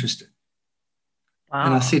am I interested? Wow.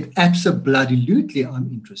 And I said, absolutely,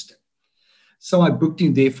 I'm interested. So I booked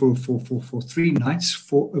in there for 3 nights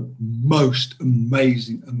for a most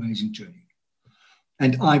amazing journey.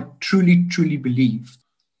 And I truly believe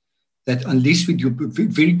that unless we do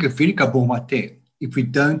very Gabor Mate, if we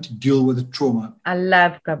don't deal with the trauma. I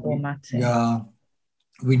love Gabor Mate. Yeah,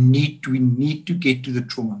 we need to get to the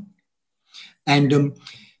trauma. And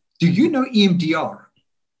do you know EMDR?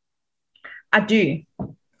 I do.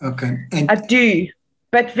 Okay. I do.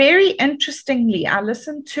 But very interestingly, I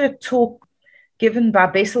listened to a talk given by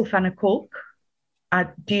Bessel van der Kolk.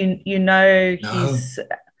 Do you know? No.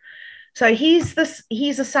 He's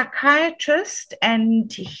a psychiatrist,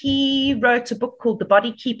 and he wrote a book called The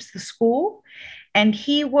Body Keeps the Score. And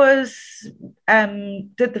he did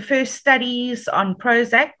the first studies on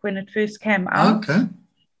Prozac when it first came out. Okay.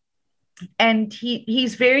 And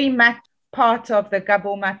he's very much part of the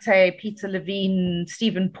Gabor Mate, Peter Levine,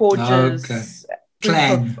 Stephen Porges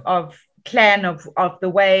clan of the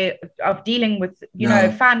way of dealing with,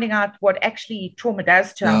 finding out what actually trauma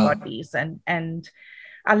does to our bodies. And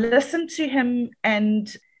I listened to him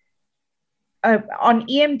and on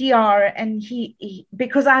EMDR, and he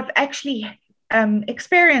because I've actually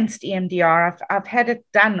experienced EMDR. I've had it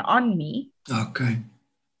done on me. Okay.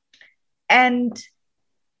 And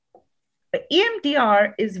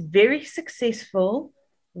EMDR is very successful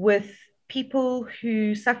with people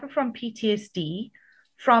who suffer from PTSD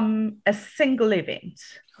from a single event.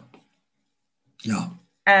 Yeah.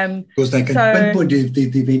 Because they can pinpoint the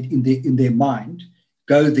event in their mind,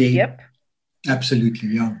 go there. Yep. Absolutely,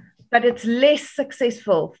 yeah. But it's less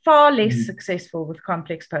successful, far less successful with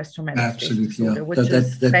complex post-traumatic stress disorder, which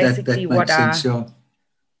is basically what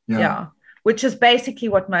which is basically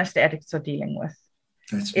what most addicts are dealing with.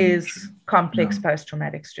 Is complex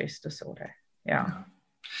post-traumatic stress disorder. Yeah.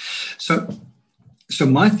 So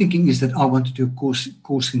my thinking is that I want to do a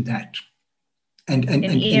course in that. And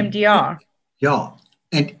EMDR.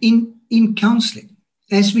 And in counseling,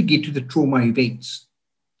 as we get to the trauma events,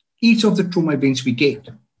 each of the trauma events we get,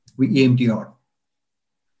 we EMDR.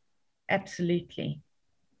 Absolutely.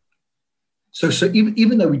 So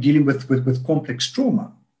even though we're dealing with complex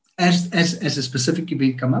trauma, as a specific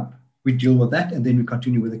event come up, we deal with that, and then we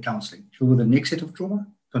continue with the counseling. Deal with the next set of trauma,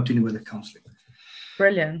 continue with the counseling.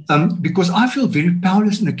 Brilliant. Because I feel very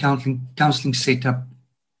powerless in a counseling setup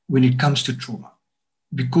when it comes to trauma.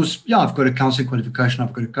 Because, I've got a counseling qualification,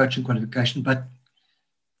 I've got a coaching qualification, but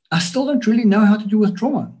I still don't really know how to deal with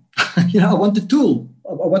trauma. I want the tool.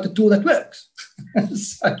 I want the tool that works.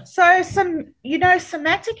 So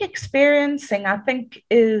somatic experiencing, I think,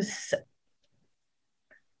 is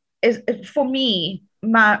for me,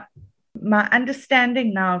 my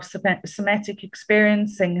understanding now of somatic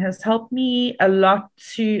experiencing has helped me a lot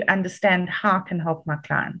to understand how I can help my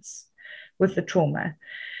clients with the trauma.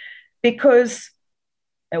 Because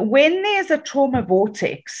when there's a trauma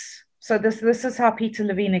vortex, so this is how Peter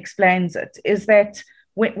Levine explains it, is that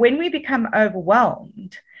when we become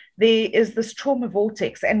overwhelmed, there is this trauma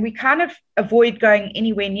vortex, and we kind of avoid going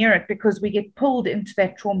anywhere near it because we get pulled into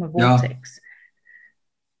that trauma vortex.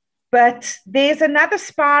 But there's another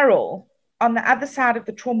spiral on the other side of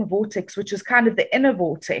the trauma vortex, which is kind of the inner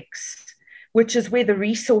vortex, which is where the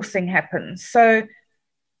resourcing happens. So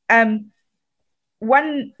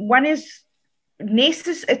one is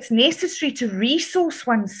it's necessary to resource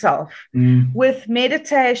oneself with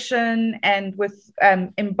meditation and with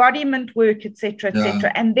embodiment work, etc.,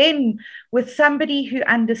 etc., and then with somebody who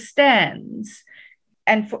understands.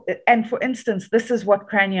 And for instance, this is what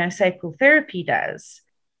craniosacral therapy does.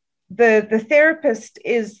 The therapist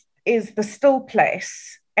is the still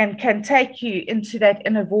place and can take you into that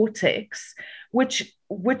inner vortex, which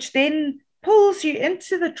then pulls you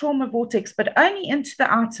into the trauma vortex, but only into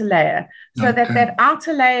the outer layer. So that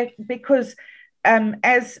outer layer, because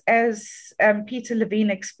as Peter Levine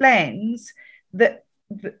explains, the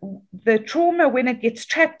trauma, when it gets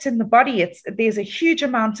trapped in the body, there's a huge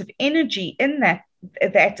amount of energy in that,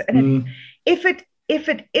 and if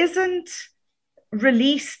it isn't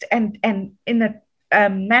released and in a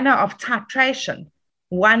manner of titration,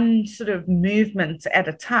 one sort of movement at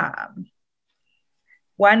a time,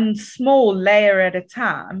 one small layer at a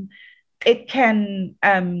time, it can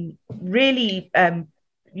really,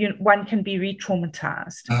 one can be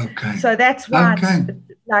re-traumatized. So that's why it's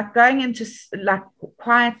like going into like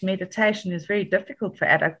quiet meditation is very difficult for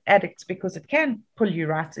addicts, because it can pull you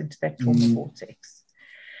right into that trauma vortex.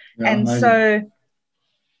 And so,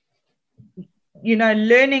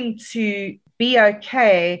 learning to be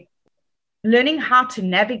okay, learning how to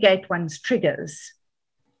navigate one's triggers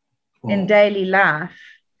in daily life,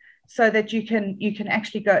 so that you can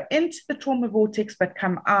actually go into the trauma vortex but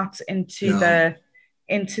come out into the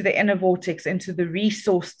inner vortex, into the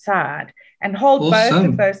resourced side, and hold both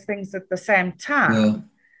of those things at the same time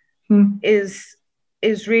is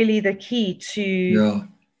really the key to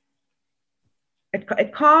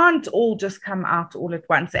it can't all just come out all at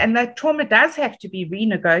once, and that trauma does have to be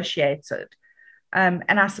renegotiated. And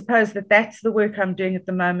I suppose that's the work I'm doing at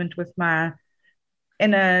the moment with my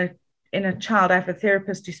inner child. I have a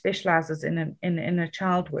therapist who specializes in inner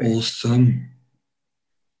child work. Awesome.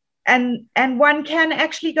 And one can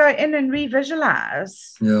actually go in and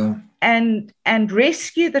revisualize and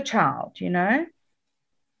rescue the child,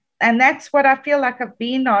 And that's what I feel like I've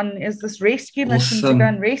been on, is this rescue mission to go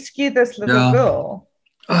and rescue this little girl.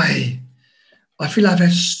 I feel I've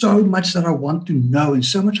had so much that I want to know and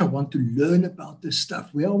so much I want to learn about this stuff.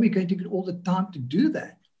 Where are we going to get all the time to do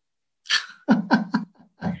that?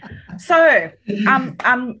 So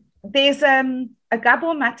there's a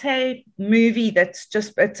Gabor Mate movie it's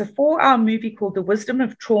a 4-hour movie called The Wisdom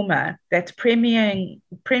of Trauma that's premiering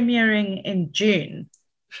in June.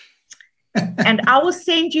 And I will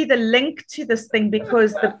send you the link to this thing,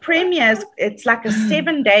 because the premiere it's like a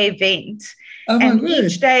 7-day event. And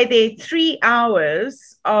each day there are 3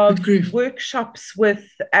 hours of workshops with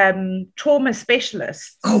trauma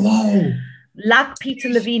specialists. Oh, wow. Like Peter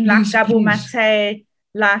Levine, like Gabor Mate,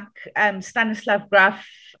 like Stanislav Grof.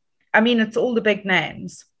 I mean, it's all the big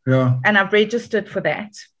names. Yeah. And I've registered for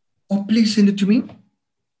that. Oh, please send it to me.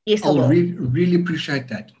 Yes, I'll really appreciate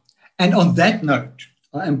that. And on that note,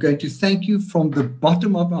 I am going to thank you from the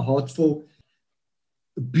bottom of my heart for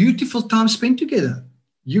a beautiful time spent together.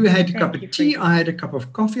 You had a cup of tea, I had a cup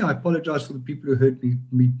of coffee. I apologize for the people who heard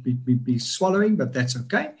me swallowing, but that's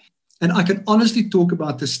okay. And I can honestly talk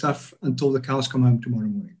about this stuff until the cows come home tomorrow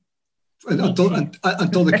morning.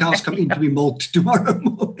 Until the cows come into me milked tomorrow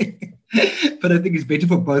morning. But I think it's better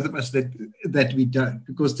for both of us that we don't,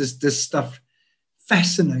 because this stuff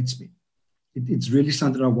fascinates me. It's really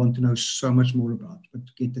something I want to know so much more about. But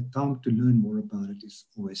to get the time to learn more about it is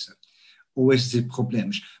always the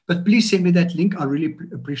problem. But please send me that link. I really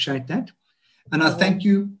appreciate that. And I thank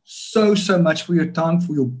you so much for your time,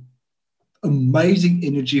 for your amazing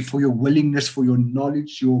energy, for your willingness, for your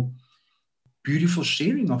knowledge, your beautiful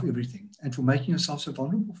sharing of everything and for making yourself so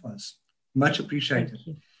vulnerable for us. Much appreciated. Thank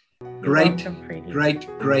you. Great, welcome,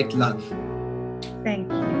 great love.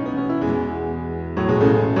 Thank you.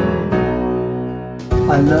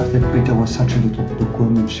 I love that Peter was such a little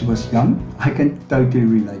bookworm when she was young. I can totally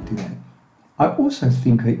relate to that. I also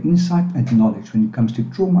think her insight and knowledge when it comes to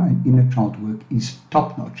trauma and inner child work is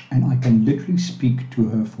top-notch, and I can literally speak to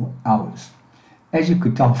her for hours. As you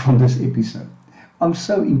could tell from this episode, I'm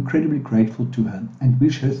so incredibly grateful to her and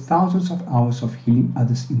wish her thousands of hours of healing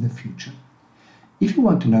others in the future. If you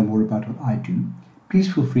want to know more about what I do,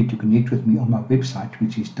 please feel free to connect with me on my website,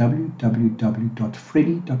 which is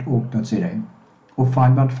www.freddie.org.za, or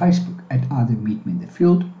find me on Facebook at either Meet Me in the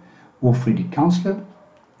Field or Freddie Counselor,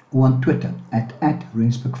 or on Twitter at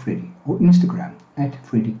 @RensburgFreddie, or Instagram at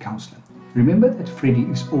Freddie Counselor. Remember that Freddie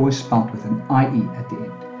is always spelled with an IE at the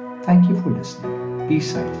end. Thank you for listening. Be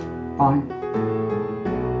safe. Bye.